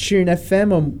been the Tune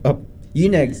FM on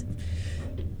Unix.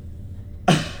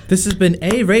 This has been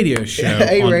a radio show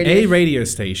on a radio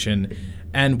station,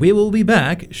 and we will be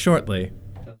back shortly.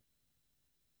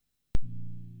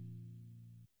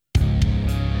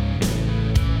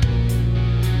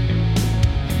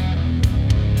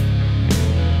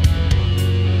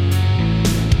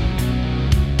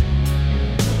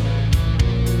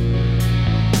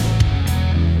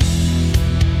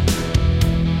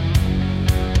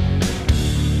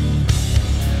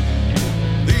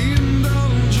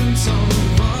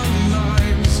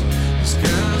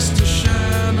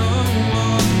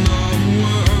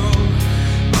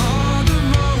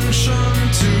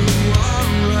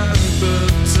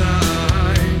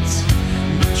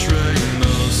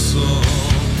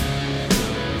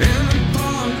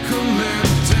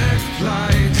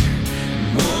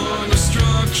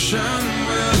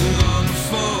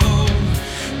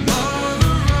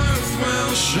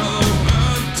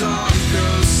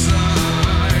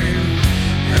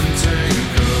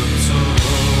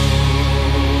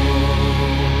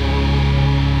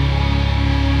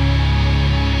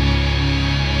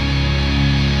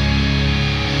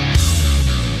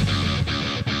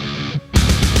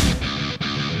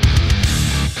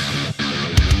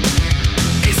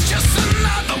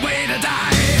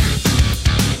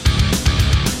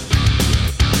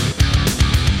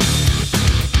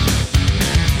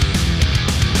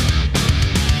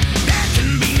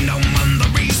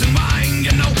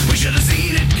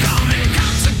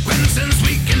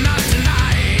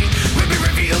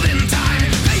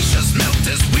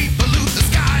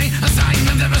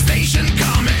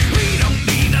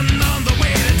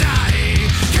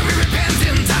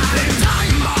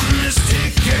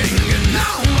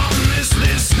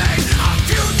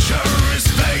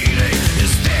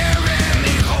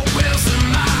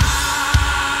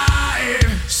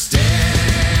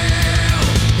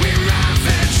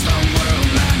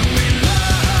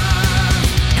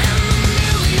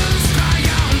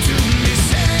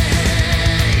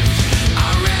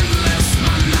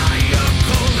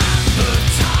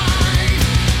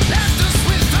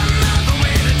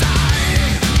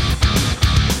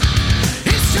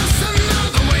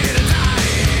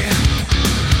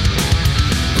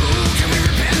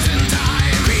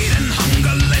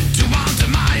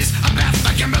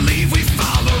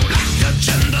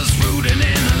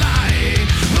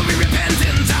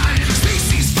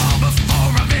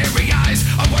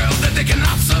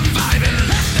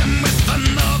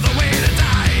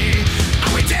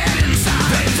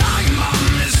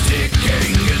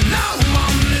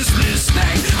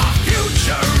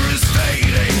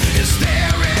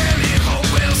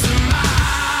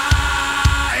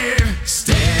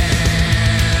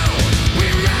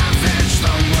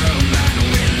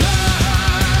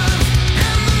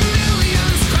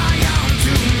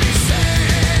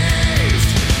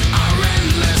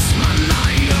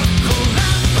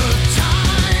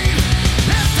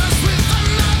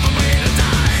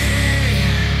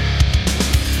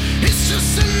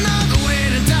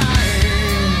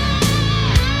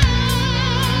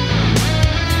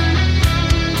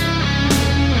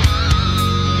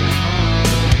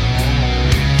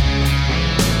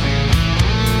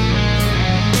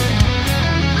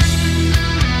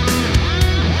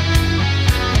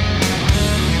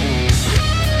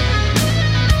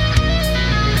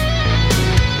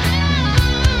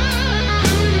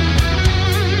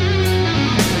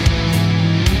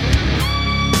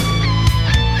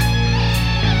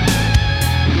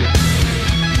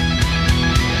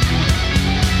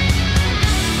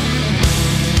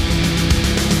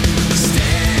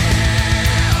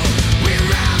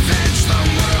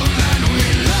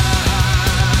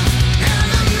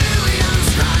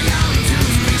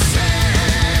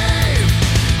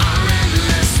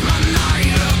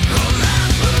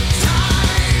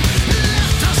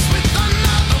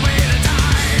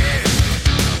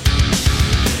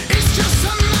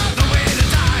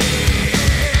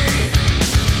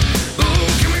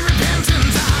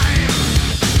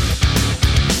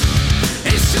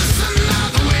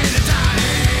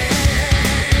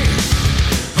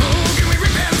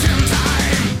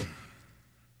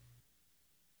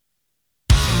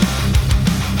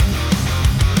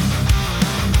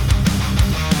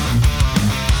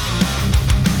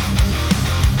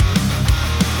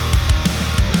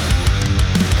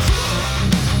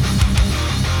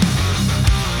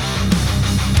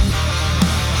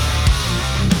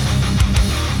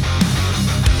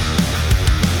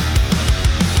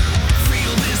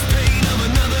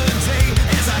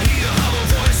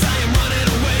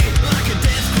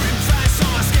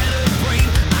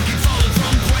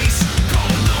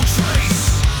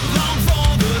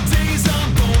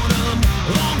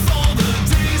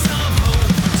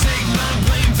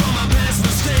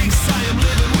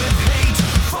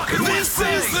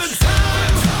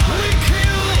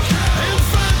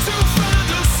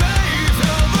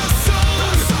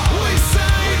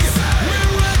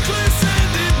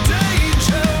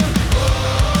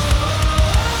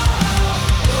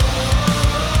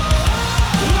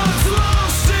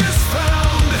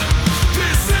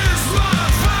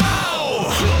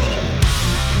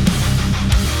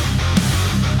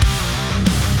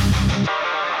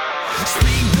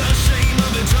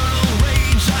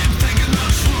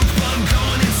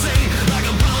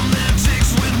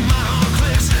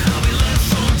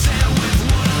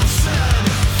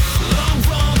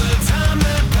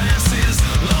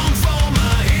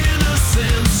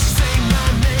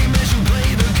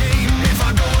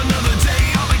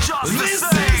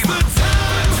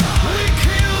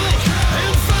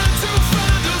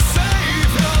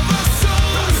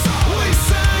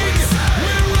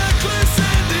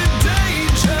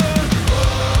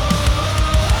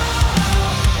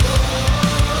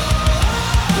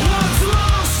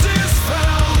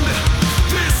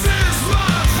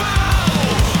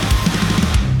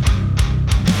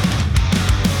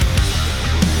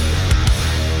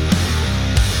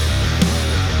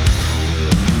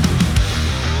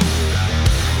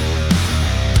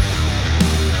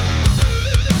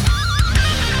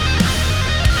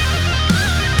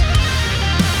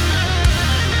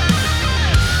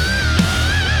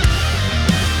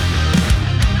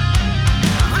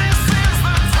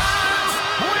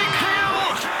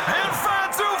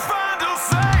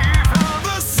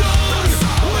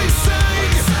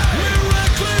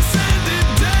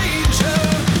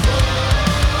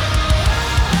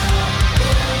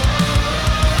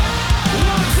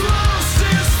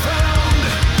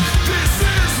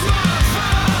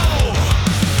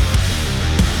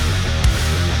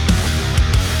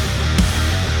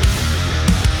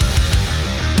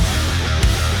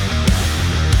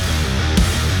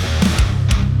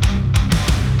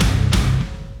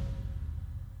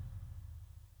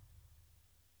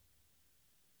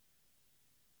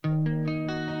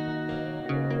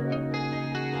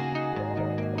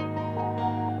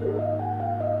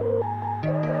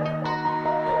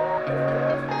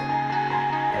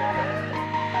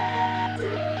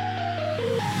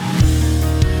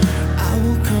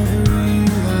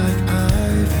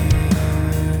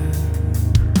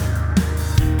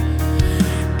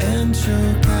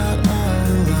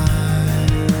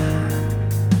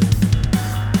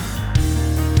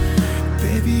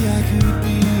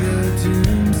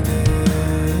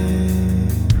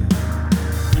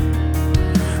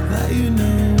 you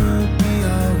know we'll be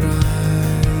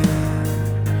alright.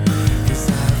 'Cause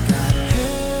I've got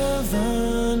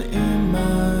heaven in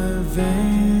my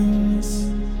veins,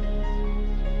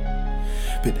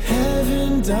 but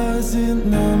heaven doesn't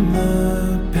numb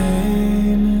the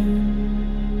pain.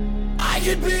 I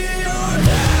could be your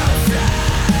downside.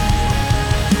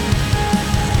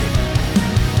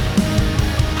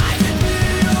 I could be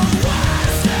your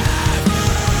worst ever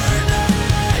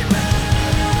nightmare.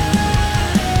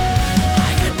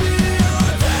 I could be your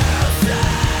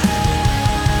downside.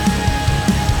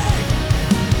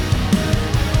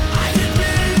 I could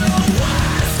be your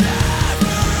worst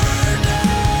ever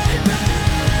nightmare.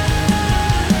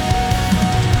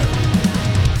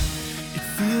 It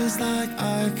feels like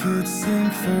I could sing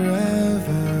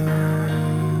forever,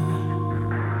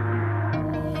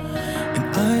 and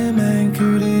I am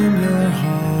anchored in your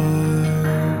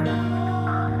heart.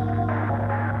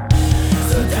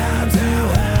 So down to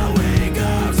hell we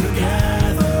go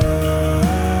together.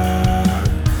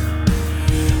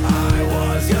 I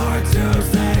was your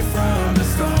doomsday from the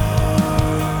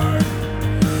start.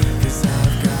 'Cause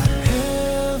I've got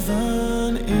heaven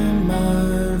in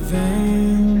my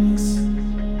veins,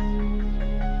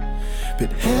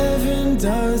 but heaven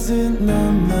doesn't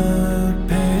numb the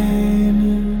pain.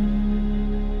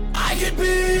 I could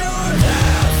be your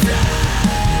downside.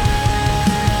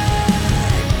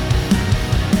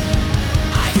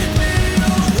 I could be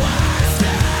your worst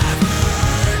ever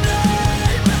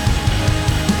nightmare.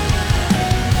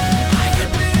 I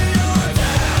could be your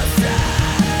downside.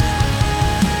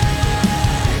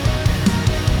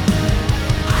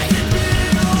 I could be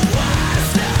your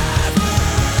worst ever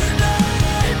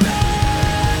nightmare.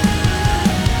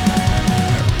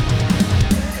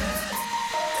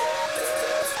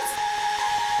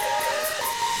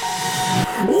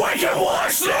 We can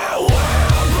watch the world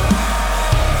burn.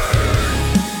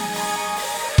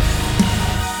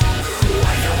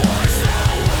 We can watch the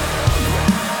world burn.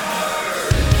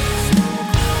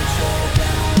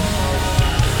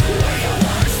 We can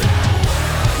watch the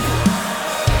world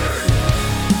burn.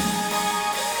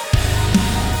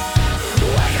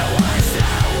 We can watch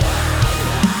the world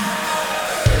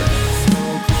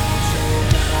burn.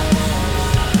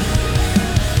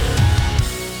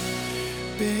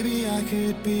 Baby, I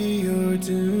could be your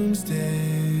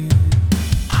doomsday.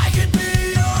 I could be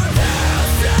your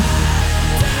downside.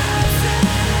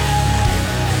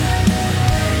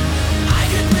 I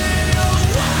could be your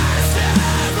worst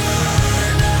ever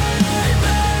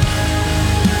nightmare.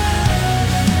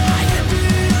 I could be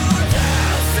your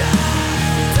downside.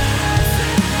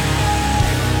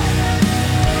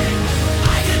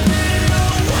 I could be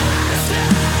your worst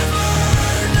ever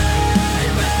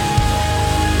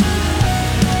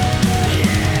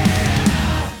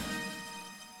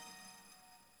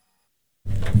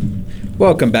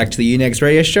Welcome back to the Unext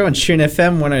Radio Show on Tune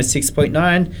FM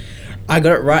 106.9. I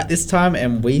got it right this time,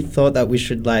 and we thought that we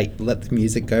should let the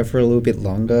music go for a little bit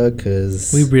longer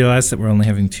because We realized that we're only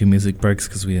having 2 music breaks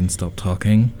because we didn't stop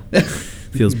talking.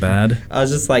 Feels bad. I was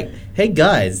just like, hey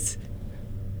guys,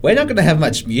 we're not going to have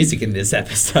much music in this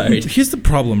episode. Here's the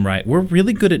problem, right? We're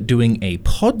really good at doing a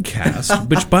podcast,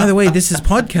 which, by the way, this is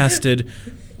podcasted.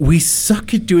 We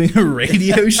suck at doing a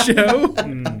radio show.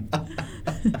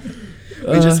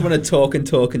 We just want to talk and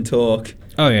talk and talk.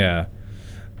 Oh, yeah.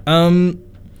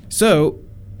 So,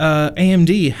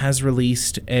 AMD has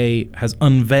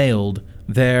unveiled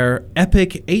their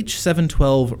EPYC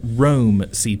H712 Rome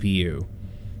CPU. All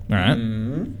right.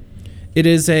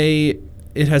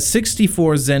 It has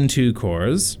 64 Zen 2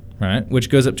 cores, right, which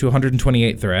goes up to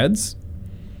 128 threads,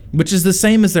 which is the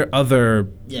same as their other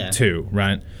two,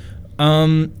 right?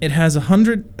 It has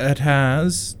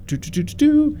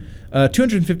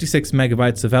 256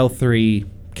 megabytes of L3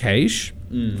 cache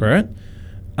for it.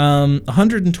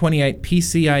 128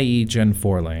 PCIe Gen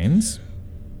 4 lanes.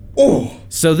 Oh!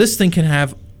 So this thing can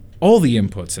have all the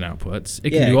inputs and outputs.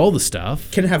 It can do all the stuff.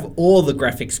 Can have all the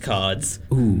graphics cards.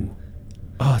 Ooh.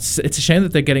 Oh, it's a shame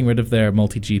that they're getting rid of their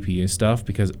multi-GPU stuff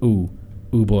because, ooh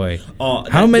boy. Oh,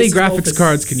 how many graphics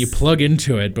cards can you plug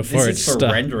into it before it's stuck? This is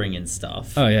for rendering and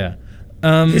stuff. Oh, yeah.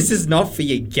 This is not for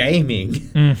your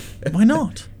gaming. Why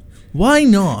not? Why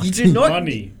not? You do not.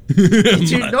 Money. You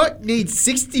do not need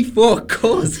 64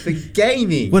 cores for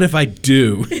gaming. What if I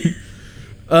do?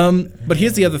 But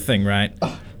here's the other thing, right?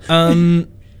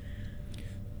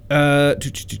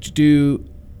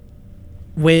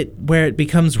 Where it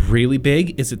becomes really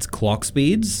big is its clock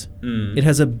speeds. It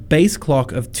has a base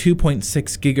clock of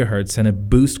 2.6 gigahertz and a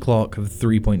boost clock of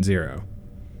 3.0.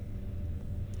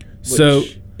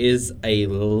 Which is a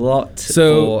lot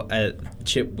for a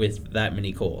chip with that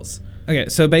many cores. Okay,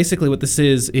 so basically what this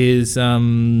is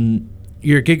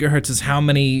your gigahertz is how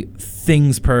many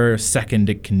things per second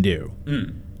it can do.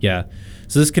 Yeah.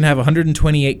 So this can have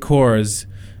 128 cores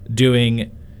doing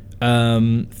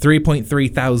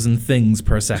 3.3 thousand things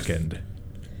per second.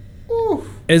 Ooh.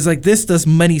 It's like this does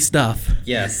many stuff.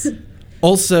 Yes.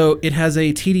 Also, it has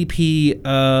a TDP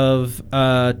of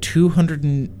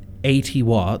 280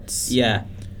 watts. Yeah.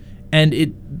 And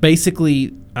it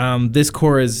basically,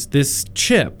 this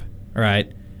chip,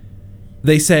 right?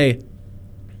 They say,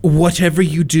 whatever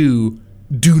you do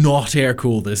not air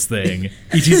cool this thing.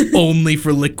 It is only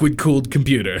for liquid cooled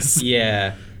computers.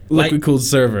 Yeah. Liquid cooled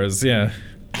servers, yeah.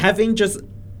 Having just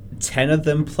 10 of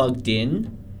them plugged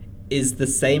in is the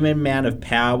same amount of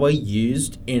power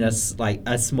used in a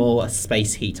small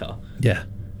space heater. Yeah.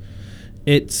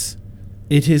 It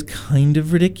is kind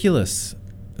of ridiculous.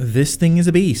 This thing is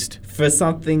a beast. For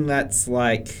something that's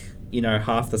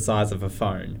half the size of a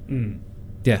phone.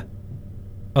 Yeah.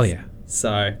 Oh, yeah.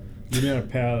 So. The amount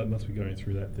of power that must be going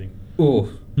through that thing.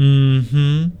 Ooh.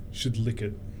 Mm-hmm. Should lick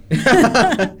it.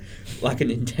 Like a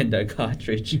Nintendo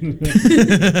cartridge.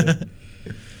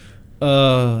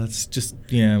 It's just,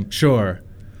 sure.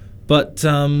 But,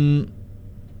 that's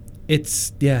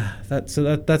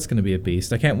going to be a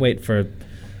beast. I can't wait for,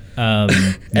 and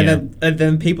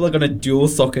then people are going to dual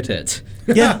socket it.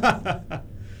 Yeah.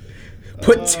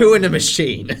 Put two in a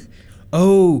machine.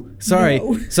 Oh, sorry.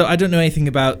 No. So I don't know anything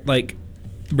about,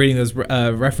 reading those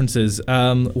references.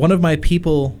 One of my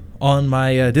people on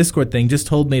my Discord thing just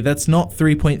told me that's not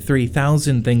 3.3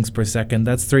 thousand things per second.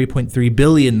 That's 3.3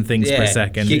 billion things per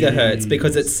second. Gigahertz,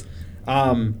 because it's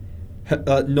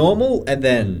normal and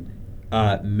then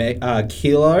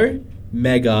kilo,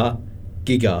 mega,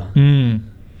 giga.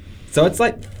 So it's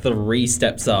 3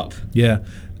 steps up. Yeah.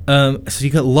 So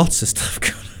you got lots of stuff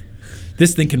going on.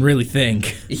 This thing can really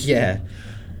think. Yeah.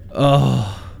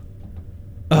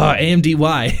 AMD,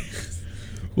 why?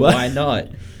 What? Why not?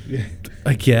 Yeah.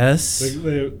 I guess.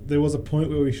 There was a point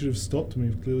where we should have stopped, and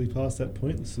we've clearly passed that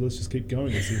point. So let's just keep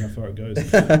going and see how far it goes.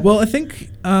 Well, I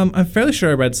think I'm fairly sure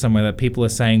I read somewhere that people are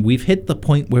saying we've hit the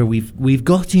point where we've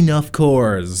got enough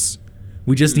cores.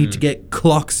 We just need to get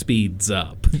clock speeds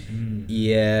up.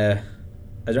 Yeah.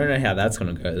 I don't know how that's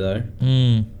going to go, though.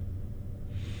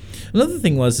 Another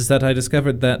thing is that I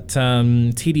discovered that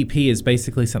TDP is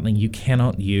basically something you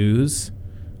cannot use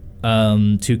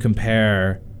to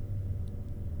compare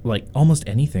almost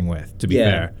anything with, to be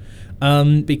fair.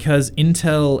 Because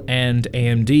Intel and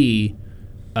AMD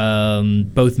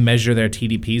both measure their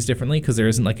TDPs differently because there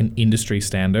isn't an industry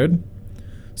standard.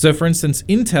 So, for instance,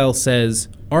 Intel says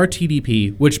our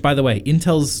TDP, which, by the way,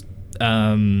 Intel's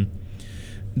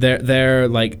their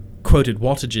quoted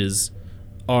wattages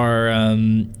are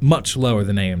much lower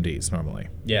than AMD's normally.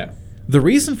 Yeah. The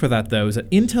reason for that, though, is that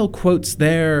Intel quotes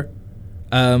their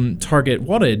target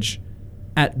wattage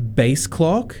at base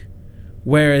clock,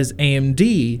 whereas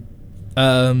AMD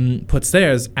puts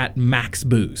theirs at max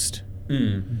boost.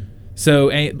 So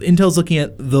Intel's looking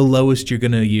at the lowest you're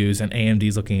going to use, and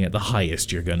AMD's looking at the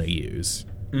highest you're going to use.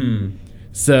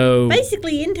 So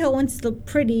basically, Intel wants to look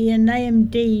pretty, and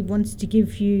AMD wants to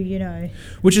give you,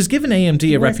 which has given AMD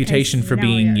a reputation for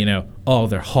being, scenario.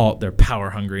 They're hot, they're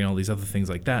power hungry, and all these other things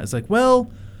like that. It's well,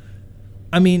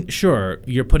 I mean, sure,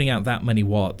 you're putting out that many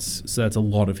watts, so that's a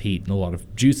lot of heat and a lot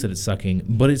of juice that it's sucking,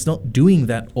 but it's not doing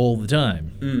that all the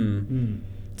time.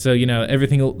 So,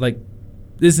 everything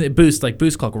isn't it boost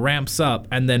clock ramps up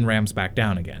and then ramps back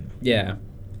down again. Yeah.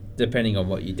 Depending on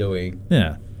what you're doing.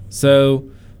 Yeah. So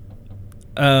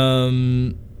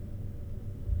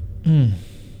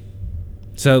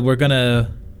so we're gonna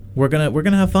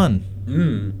have fun.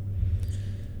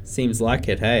 Seems like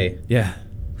it, hey. Yeah.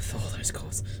 With all those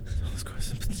cores.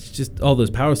 Just all those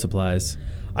power supplies.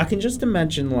 I can just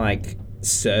imagine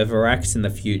server racks in the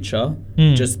future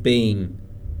just being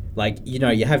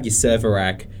you have your server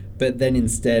rack, but then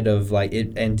instead of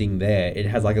it ending there, it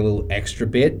has a little extra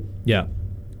bit. Yeah.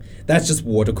 That's just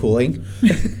water cooling.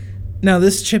 Now,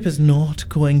 this chip is not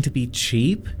going to be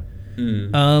cheap.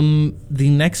 The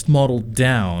next model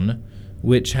down,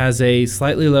 which has a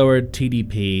slightly lower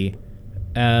TDP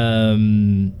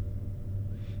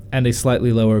and a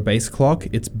slightly lower base clock,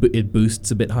 it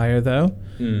boosts a bit higher though,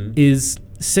 is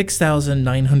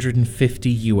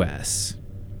 $6,950 US.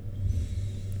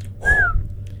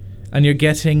 And you're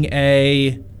getting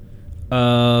a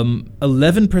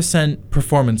 11%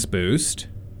 performance boost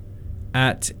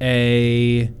at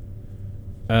a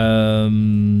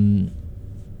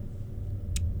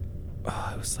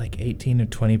it was 18 or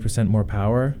 20% more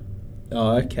power.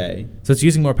 Oh, okay. So it's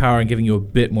using more power and giving you a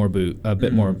bit more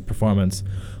more performance,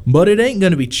 but it ain't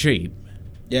gonna be cheap.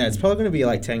 Yeah, it's probably going to be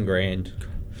like 10 grand.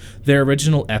 Their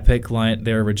original Epic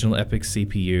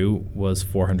CPU was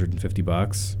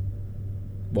 $450.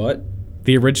 What?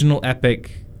 The original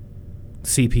Epic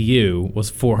CPU was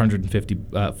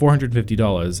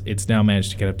 $450. It's now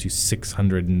managed to get up to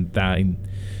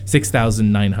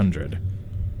 $6,900.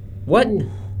 What?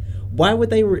 Why would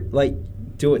they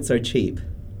do it so cheap?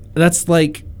 That's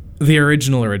like the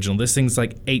original. This thing's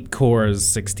like 8 cores,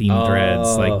 16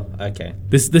 threads. Like, okay.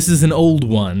 This is an old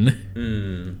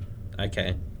one.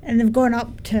 Okay. And they've gone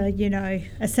up to, a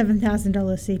 $7,000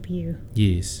 CPU.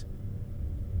 Yes.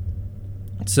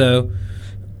 So,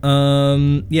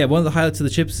 one of the highlights of the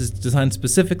chips is designed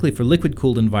specifically for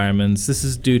liquid-cooled environments. This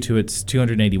is due to its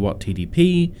 280-watt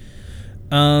TDP.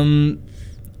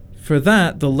 For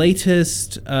that, the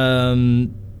latest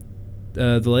ATOS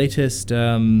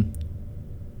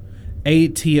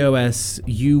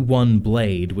U1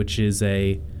 blade, which is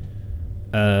a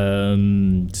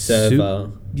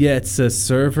server. It's a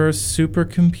server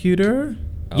supercomputer.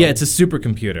 Oh. Yeah, it's a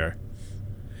supercomputer.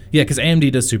 Yeah, because AMD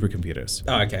does supercomputers.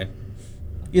 Oh, okay.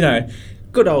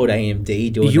 Good old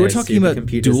AMD doing. You were talking about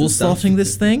dual slotting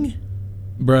this thing,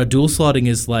 bruh. Dual slotting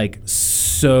is like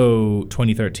so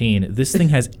 2013. This thing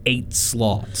has 8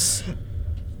 slots.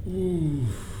 Ooh.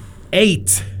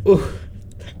 8. Ooh.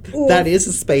 That is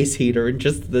a space heater, and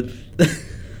just the.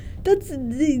 That's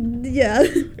yeah.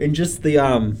 And just the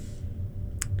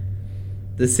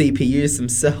CPUs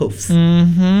themselves.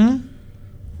 Mm-hmm.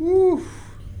 Woo.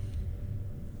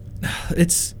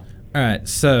 It's all right.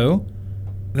 So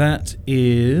that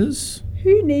is.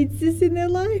 Who needs this in their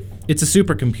life? It's a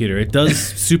supercomputer. It does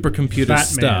supercomputer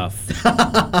stuff.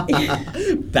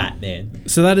 Batman.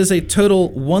 So that is a total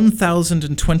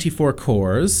 1,024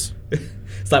 cores.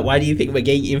 It's like, why do you think we're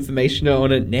getting information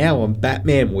on it now on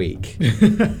Batman Week?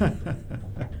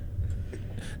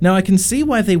 Now, I can see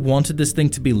why they wanted this thing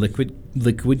to be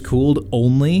liquid cooled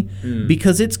only,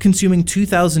 because it's consuming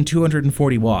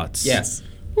 2,240 watts. Yes.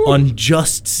 On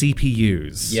just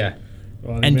CPUs. Yeah.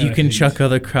 And you can chuck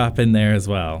other crap in there as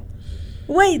well.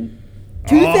 Wait,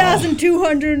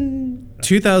 2,200...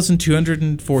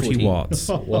 2,240 watts.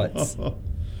 Watts.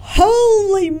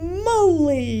 Holy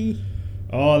moly!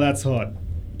 Oh, that's hot.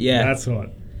 Yeah. That's hot.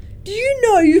 Do you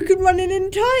know you can run an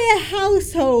entire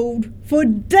household for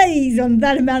days on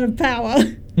that amount of power?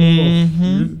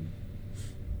 Mm-hmm.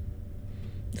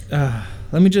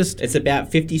 Let me just... It's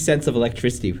about 50 cents of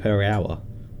electricity per hour.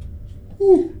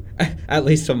 At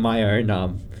least on my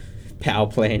own power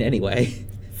plan anyway.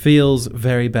 Feels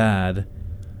very bad.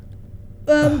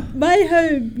 My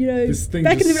home, This thing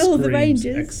back in the just middle of the screams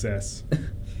ranges. excess.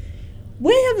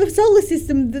 We have a solar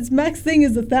system that's max thing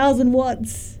is 1,000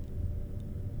 watts.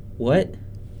 What?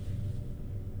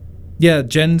 Yeah,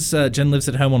 Jen lives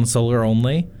at home on solar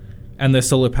only, and their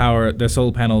solar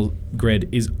panel grid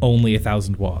is only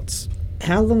 1,000 watts.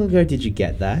 How long ago did you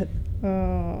get that?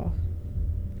 Oh,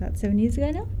 about 7 years ago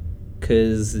now?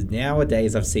 Because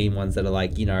nowadays I've seen ones that are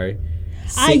like,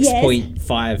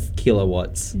 6.5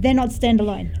 kilowatts. They're not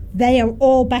standalone. They are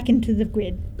all back into the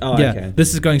grid. Oh, Yeah, okay.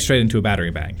 this is going straight into a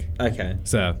battery bank. Okay.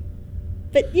 So,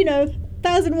 But,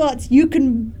 1,000 watts, you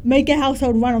can make a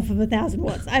household run off of 1,000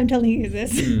 watts. I'm telling you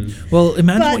this. well,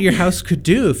 imagine But- what your house could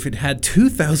do if it had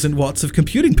 2,000 watts of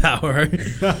computing power.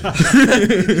 It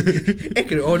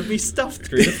could order me stuff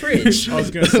through the fridge. I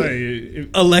was going to say,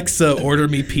 Alexa, order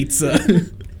me pizza.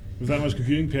 with that much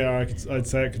computing power, I'd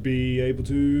say it could be able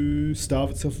to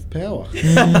starve itself of power.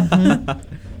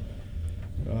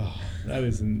 Oh, that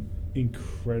is an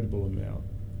incredible amount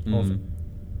of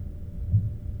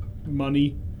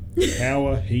money,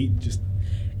 power, heat, just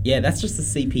Yeah, that's just the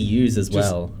CPUs as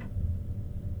well.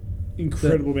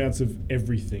 incredible amounts of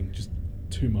everything. Just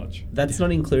too much. That's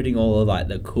not including all of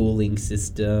the cooling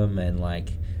system and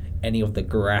any of the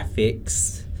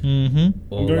graphics Mm-hmm.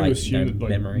 or I'm going to assume that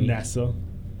memory. NASA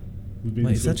would be Wait,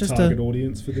 the is sort that of just target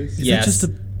audience for this. Is Yes. that just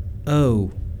a...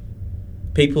 Oh.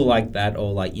 People like that,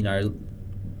 or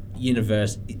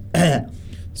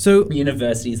So,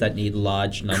 universities that need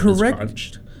large numbers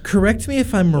crunched. correct me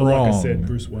if I'm Or wrong. like I said,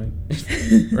 Bruce Wayne.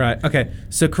 Right, okay.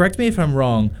 So correct me if I'm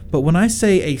wrong, but when I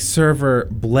say a server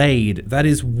blade, that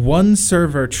is one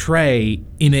server tray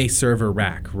in a server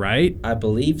rack, right? I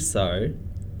believe so.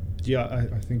 Yeah,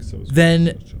 I think so.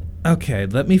 Then, okay,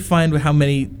 let me find how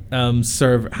many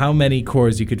how many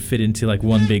cores you could fit into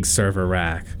one big server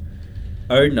rack.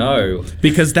 Oh no.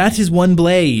 Because that is one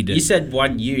blade. You said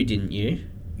 1U, didn't you?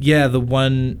 Yeah, the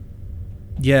one...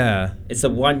 Yeah. It's a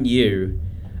 1U.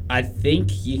 I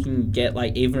think you can get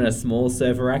even a small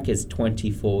server rack is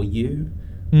 24U.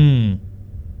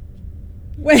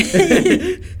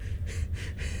 Wait.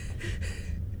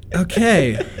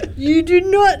 Okay. You do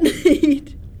not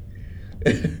need.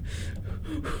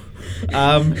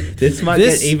 This might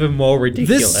get even more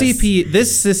ridiculous.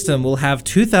 This system will have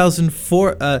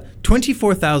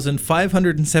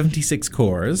 24,576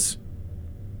 cores.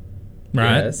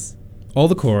 Right? Yes. All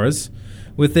the cores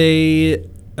with a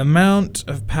amount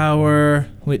of power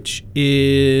which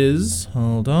is,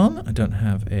 hold on, I don't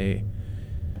have a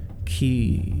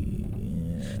key.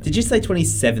 Did you say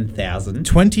 27,000?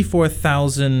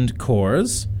 24,000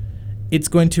 cores. It's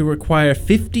going to require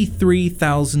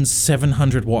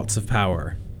 53,700 watts of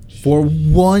power for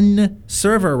one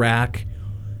server rack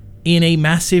in a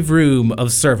massive room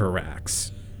of server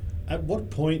racks. At what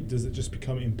point does it just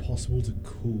become impossible to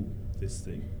cool this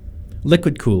thing?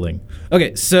 Liquid cooling.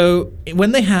 Okay, so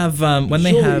when they have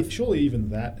surely even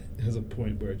that has a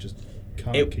point where it just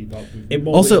can't keep up with it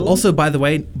also by the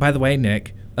way,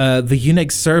 Nick, the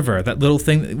Unix server, that little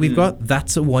thing that we've got,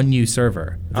 that's a 1U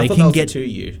server. I thought that was a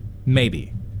 2U.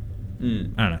 Maybe. I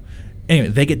don't know. Anyway,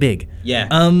 they get big. Yeah.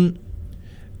 The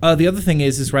other thing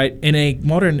is right, in a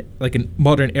modern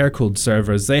air-cooled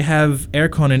servers, they have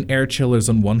aircon and air chillers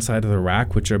on one side of the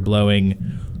rack, which are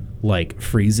blowing like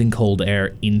freezing cold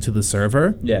air into the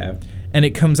server. Yeah. And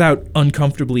it comes out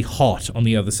uncomfortably hot on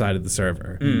the other side of the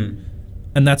server.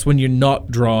 And that's when you're not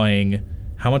drawing,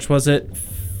 how much was it?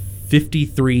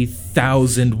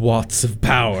 53,000 watts of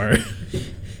power.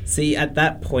 See, at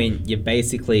that point, you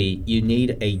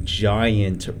need a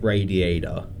giant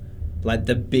radiator, like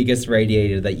the biggest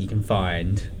radiator that you can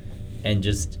find, and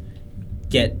just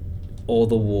get all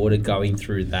the water going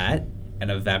through that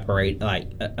and evaporate,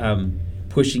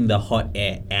 pushing the hot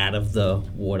air out of the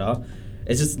water.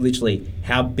 It's just literally,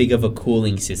 how big of a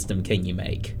cooling system can you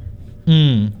make?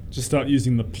 Just start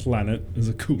using the planet as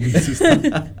a cooling system.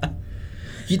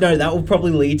 That will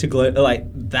probably lead to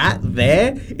that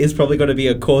there is probably going to be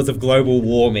a cause of global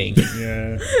warming.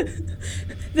 Yeah.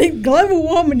 The global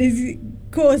warming is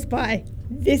caused by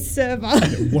this server.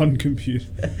 One computer.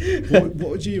 What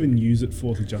would you even use it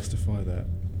for to justify that?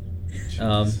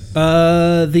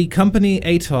 The company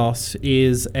Atos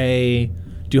is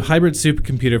do hybrid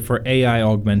supercomputer for AI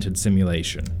augmented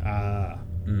simulation.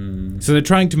 So they're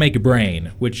trying to make a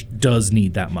brain, which does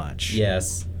need that much.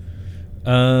 Yes.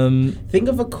 Think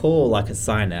of a core like a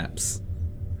synapse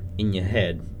in your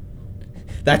head.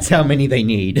 That's how many they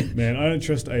need. Man, I don't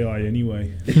trust AI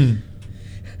anyway.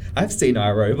 I've seen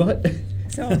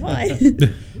iRobot. So have I.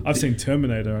 I've seen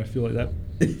Terminator. I feel like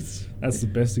that's the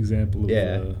best example of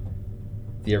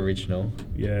the original.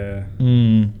 Yeah.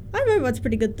 iRobot's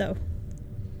pretty good though.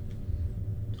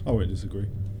 I won't disagree.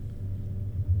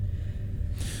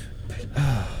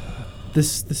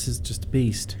 This is just a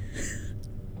beast.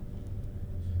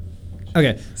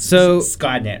 Okay, so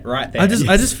Skynet, right there. I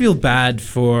just feel bad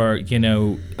for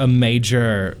a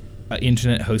major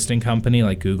internet hosting company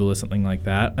like Google or something like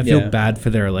that. I feel bad for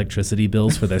their electricity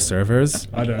bills for their servers.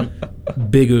 I don't.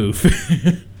 Big oof.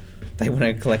 They want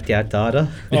to collect our data.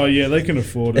 Oh yeah, they can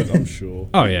afford it, I'm sure.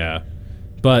 Oh yeah,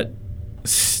 but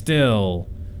still,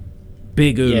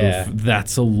 big oof. Yeah.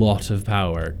 That's a lot of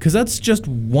power because that's just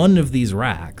one of these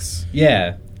racks.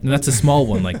 Yeah, and that's a small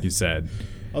one, like you said.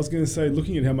 I was going to say,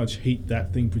 looking at how much heat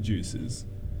that thing produces,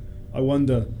 I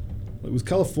wonder, was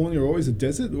California always a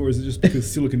desert, or is it just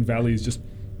because Silicon Valley is just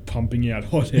pumping out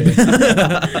hot air?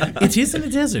 It is in a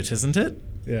desert, isn't it?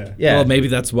 Yeah. Yeah. Well, maybe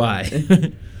that's why.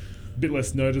 A bit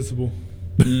less noticeable.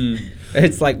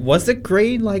 It's like, was it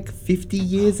green 50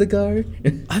 years ago?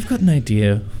 I've got an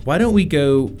idea. Why don't we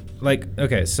go,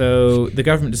 okay, so the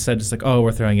government just said,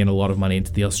 we're throwing in a lot of money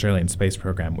into the Australian space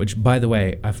program, which, by the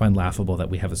way, I find laughable that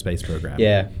we have a space program.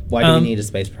 Yeah. Why do we need a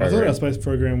space I program? thought our space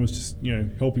program was just,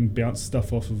 helping bounce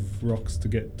stuff off of rocks to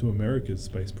get to America's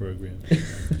space program.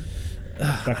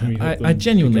 I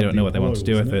genuinely don't know what they want to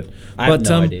do with it. I have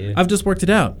no idea. I've just worked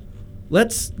it out.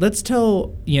 Let's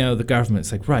tell the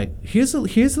government, it's right, here's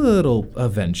a little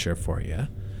venture for you.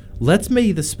 Let's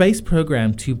make the space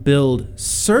program to build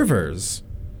servers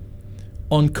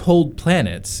on cold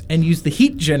planets and use the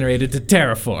heat generated to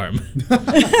terraform.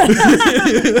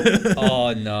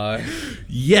 Oh no!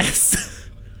 Yes.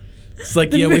 It's The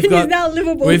moon is now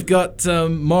livable. we've got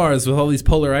Mars with all these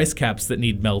polar ice caps that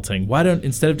need melting. Why don't,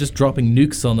 instead of just dropping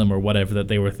nukes on them or whatever that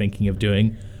they were thinking of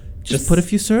doing, just put a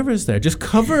few servers there. Just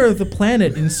cover the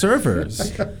planet in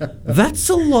servers. That's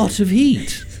a lot of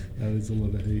heat. That is a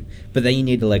lot of heat. But then you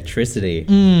need electricity.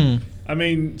 I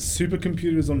mean,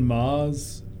 supercomputers on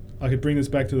Mars. I could bring this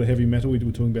back to the heavy metal we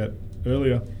were talking about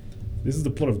earlier. This is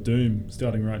the plot of Doom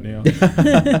starting right now.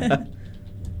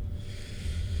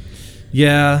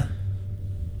 Yeah.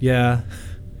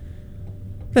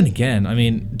 Then again, I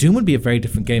mean, Doom would be a very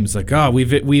different game. It's like,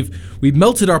 we've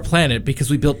melted our planet because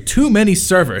we built too many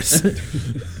servers.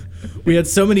 We had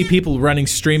so many people running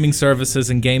streaming services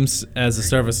and games as a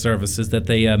service services that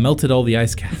they melted all the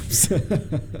ice caps.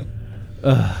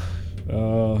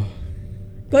 Global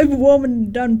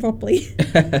warming done properly.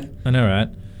 I know, right?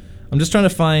 I'm just trying to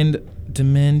find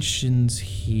dimensions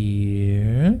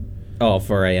here. Oh,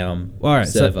 for a All right,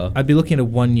 server. So I'd be looking at a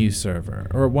 1U server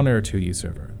or a 1 or a 2U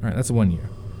server. All right, that's a 1U.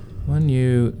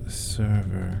 1U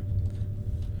server.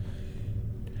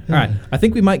 All right, I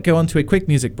think we might go on to a quick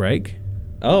music break.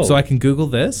 Oh. So I can Google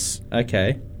this.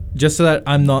 Okay. Just so that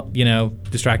I'm not,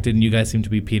 distracted and you guys seem to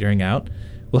be petering out.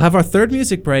 We'll have our third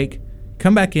music break,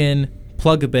 come back in,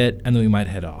 plug a bit, and then we might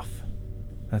head off.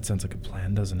 That sounds like a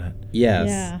plan, doesn't it? Yes.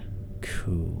 Yeah.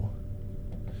 Cool.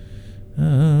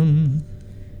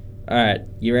 All right,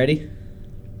 you ready?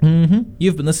 Mm-hmm.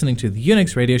 You've been listening to the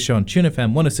Unix Radio Show on Tune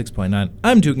FM 106.9.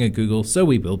 I'm doing a Google, so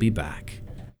we will be back.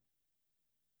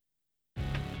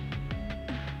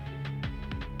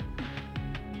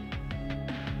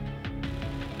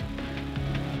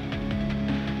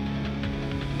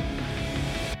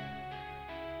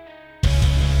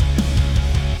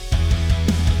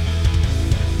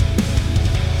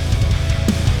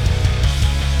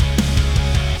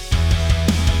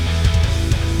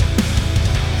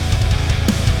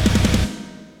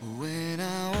 When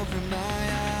I open my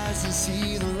eyes and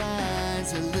see the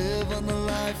lines, I live on the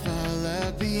life I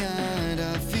left behind.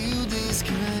 I feel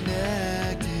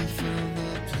disconnected from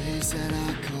the place that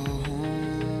I call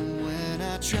home. When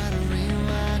I try to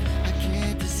rewind, I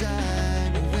can't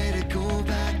design a way to go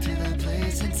back to that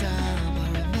place in time. I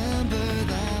remember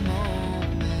that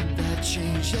moment that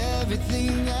changed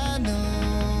everything I know.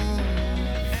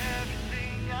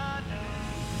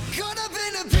 Caught up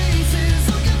in the pieces,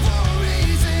 looking for a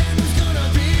reason. Who's gonna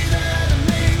be there to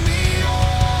make me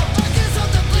whole? I guess I'm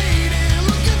the bleeding,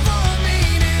 looking for a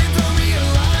meaning. Throw me a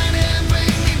line and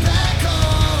bring me back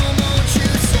home. Won't you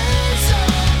say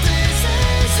something,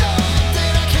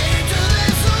 I came to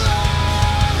this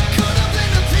alone. Caught up in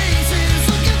the pieces,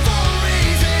 looking for a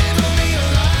reason. Throw me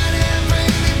a line and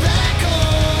bring me back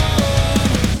home.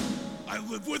 I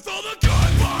live with all the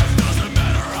good vibes, doesn't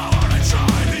matter how hard I try.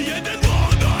 The end and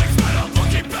long nights, but I'm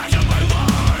looking back at my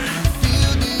life. I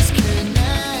feel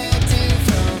disconnected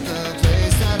from the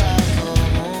place that I call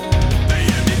home. They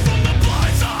hit me from the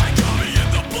blind side, got me in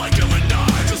the blink of an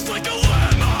eye. Just like a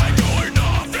landmine going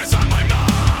off inside my mind.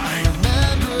 I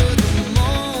remember the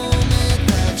moment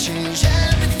that changed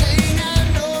everything I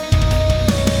know.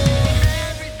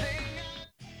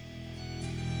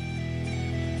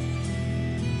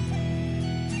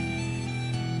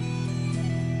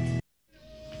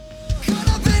 Caught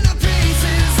up in the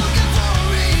pieces, looking for a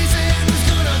reason. Who's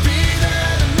gonna be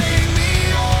there to make me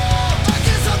whole? I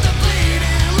guess I'm the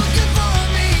bleeding, looking for a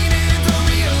meaning. Throw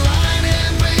me a line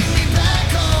and bring me back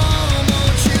home.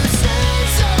 Won't you say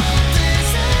something,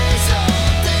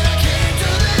 I came to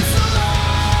this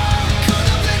alone. Caught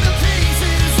up in the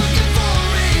pieces, looking for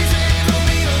a reason. Throw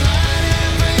me a line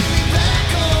and bring me back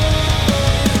home.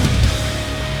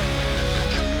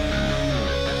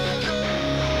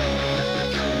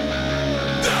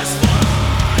 This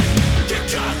life can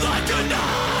cut like a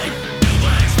knife. It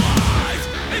lays life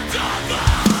into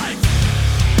life.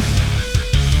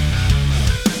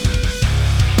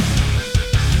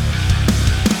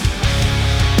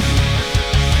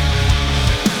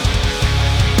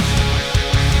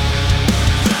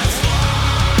 This life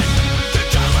can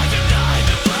cut like a knife.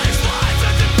 It lays life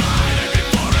and divided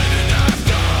before and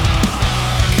after.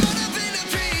 Caught up in the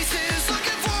pieces,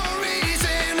 looking for a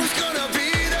reason. Who's gonna be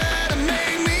there to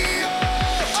make me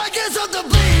whole? I guess I'm the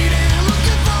bleeding,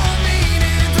 looking for a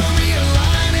meaning. Throw me a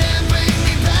line and bring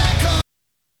me back home.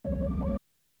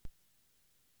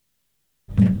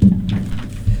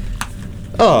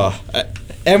 Oh,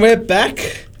 and we're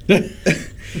back.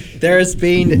 There has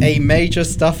been a major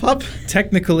stuff up.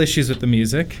 Technical issues with the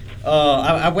music.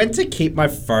 I went to keep my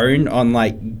phone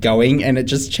on going, and it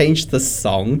just changed the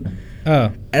song.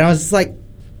 Oh. And I was just like,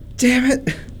 damn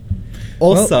it.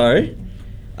 Also,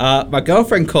 my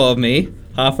girlfriend called me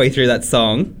halfway through that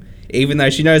song, even though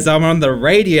she knows I'm on the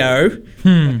radio.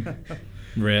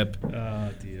 Rip. Oh,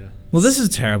 dear. Well, this is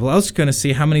terrible. I was going to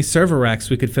see how many server racks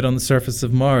we could fit on the surface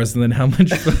of Mars and then how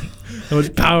much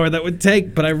power that would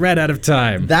take, but I ran out of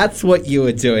time. That's what you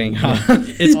were doing, huh?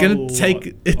 It's going to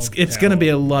take, it's going to be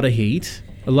a lot of heat,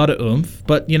 a lot of oomph,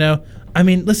 but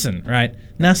listen, right?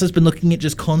 NASA's been looking at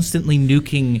just constantly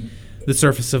nuking the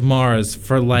surface of Mars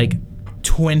for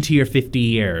 20 or 50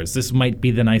 years. This might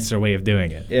be the nicer way of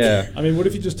doing it. Yeah. I mean, what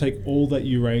if you just take all that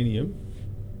uranium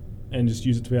and just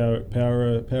use it to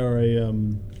power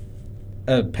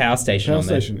A power station. power on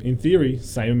there. station. In theory,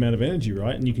 same amount of energy,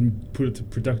 right? And you can put it to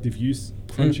productive use,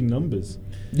 crunching numbers.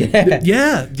 Yeah.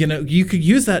 Yeah, you could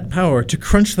use that power to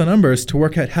crunch the numbers to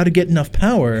work out how to get enough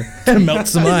power to melt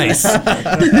some ice.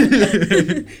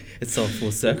 It's all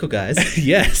full circle, guys.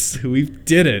 Yes, we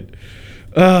did it.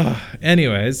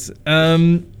 Anyways,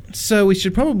 so we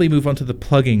should probably move on to the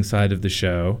plugging side of the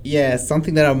show. Yeah,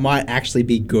 something that I might actually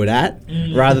be good at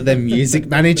rather than music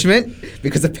management,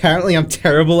 because apparently I'm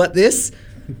terrible at this.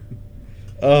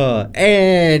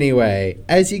 Anyway,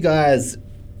 as you guys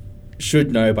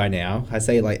should know by now, I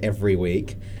say like every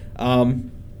week,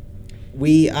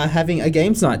 we are having a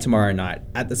games night tomorrow night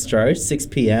at the Stro, 6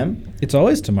 p.m. It's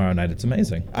always tomorrow night. It's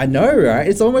amazing. I know, right?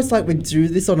 It's almost like we do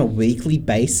this on a weekly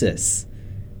basis.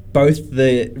 Both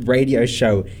the radio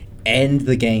show and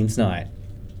the games night.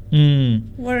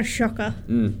 What a shocker.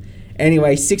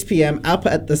 Anyway, 6 p.m. up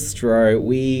at the Stro,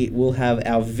 we will have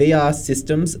our VR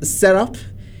systems set up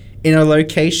in a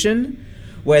location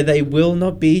where they will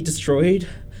not be destroyed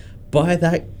by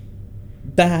that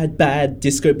bad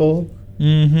disco ball.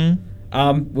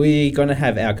 We're going to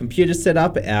have our computer set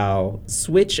up, our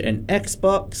Switch and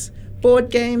Xbox, board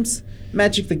games,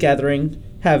 Magic the Gathering,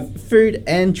 have food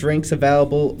and drinks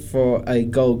available for a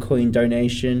gold coin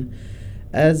donation,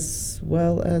 as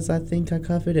well as I think I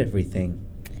covered everything.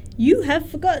 You have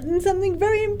forgotten something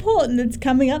very important that's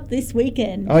coming up this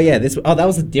weekend. Oh yeah, that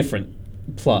was a different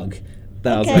plug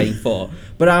that I was Okay. waiting for.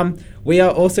 But we are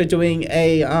also doing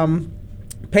a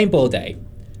paintball day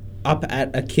up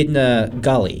at Echidna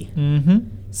Gully.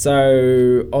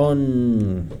 So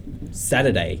on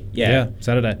Saturday,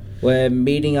 Saturday. we're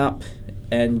meeting up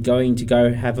and going to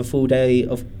go have a full day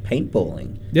of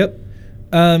paintballing. Yep.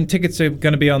 Tickets are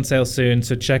going to be on sale soon,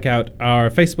 so check out our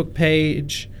Facebook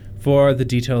page for the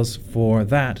details for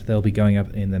that. They'll be going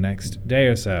up in the next day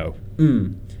or so.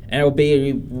 And it'll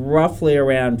be roughly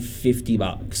around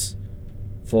 $50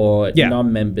 for Yeah.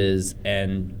 non-members,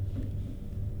 and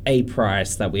a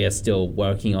price that we are still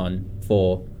working on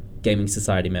for Gaming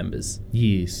Society members.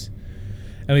 Yes.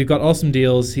 And we've got awesome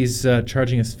deals. He's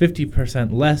charging us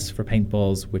 50% less for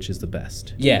paintballs, which is the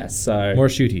best. Yeah, so More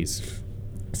shooties.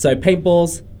 So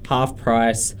paintballs, half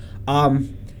price.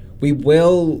 We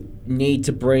will need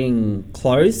to bring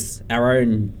clothes, our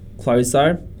own clothes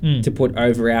though, to put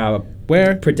over our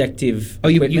Where? protective Oh,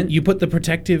 equipment. you put the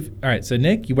protective... All right, so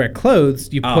Nick, you wear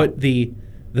clothes. You put the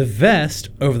vest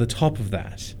over the top of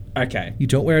that. Okay. You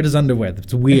don't wear it as underwear.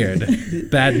 That's weird.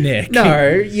 Bad Nick. No,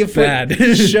 you put Bad.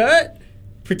 shirt,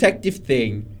 protective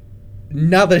thing,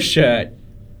 another shirt,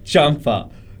 jumper.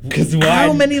 Because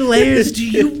How many layers do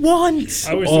you want?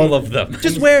 All of them.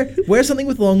 Just wear something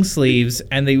with long sleeves,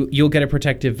 and you'll get a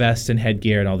protective vest and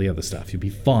headgear and all the other stuff. You'll be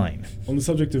fine. On the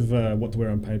subject of what to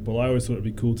wear on paintball, I always thought it'd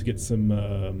be cool to get some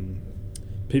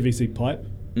PVC pipe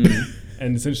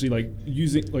and essentially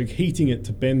heating it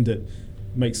to bend it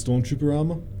makes stormtrooper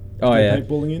armor. to Oh, go yeah.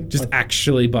 paintballing in. Just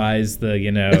actually buys the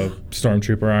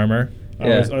stormtrooper armor.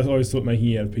 Yeah. I always thought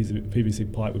making it out of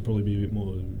PVC pipe would probably be a bit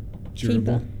more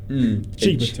durable.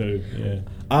 Cheaper too, yeah.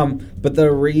 But the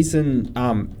reason,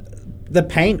 the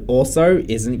paint also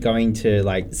isn't going to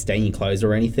like stain your clothes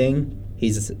or anything.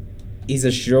 He's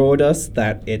assured us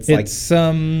that it's like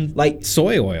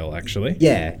soy oil actually.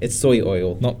 Yeah, it's soy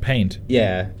oil, Not paint.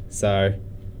 Yeah, so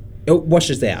it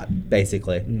washes out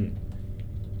basically.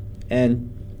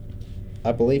 And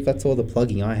I believe that's all the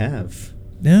plugging I have,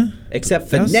 Yeah. except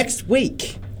for That was- next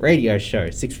week radio show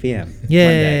 6 p.m.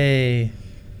 Monday. Yay.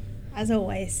 As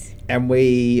always. And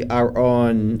we are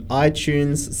on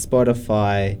iTunes,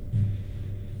 Spotify.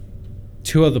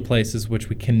 Two other places which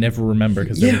we can never remember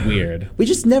because they're weird. We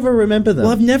just never remember them.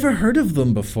 Well, I've never heard of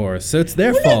them before, so it's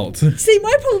their fault. See,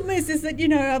 my problem is that,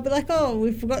 I'll be like, oh,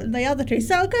 we've forgotten the other two.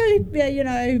 So I'll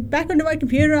go, back onto my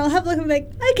computer, I'll have a look and be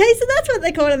like, okay, so that's what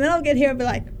they call it. And then I'll get here and be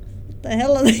like, what the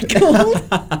hell are they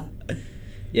called?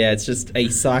 Yeah, it's just a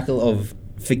cycle of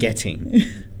forgetting.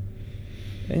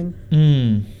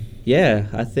 And yeah,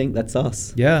 I think that's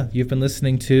us. Yeah, you've been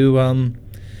listening to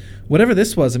whatever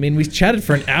this was. I mean, we chatted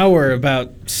for an hour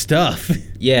about stuff.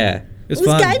 Yeah. It was It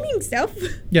was fun. gaming stuff.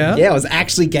 Yeah. Yeah, I was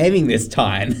actually gaming this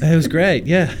time. It was great.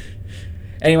 Yeah.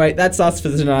 Anyway, that's us for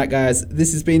tonight, guys.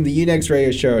 This has been the Unext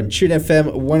Radio Show on Tune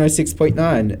FM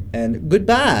 106.9. And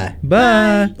goodbye.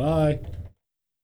 Bye. Bye.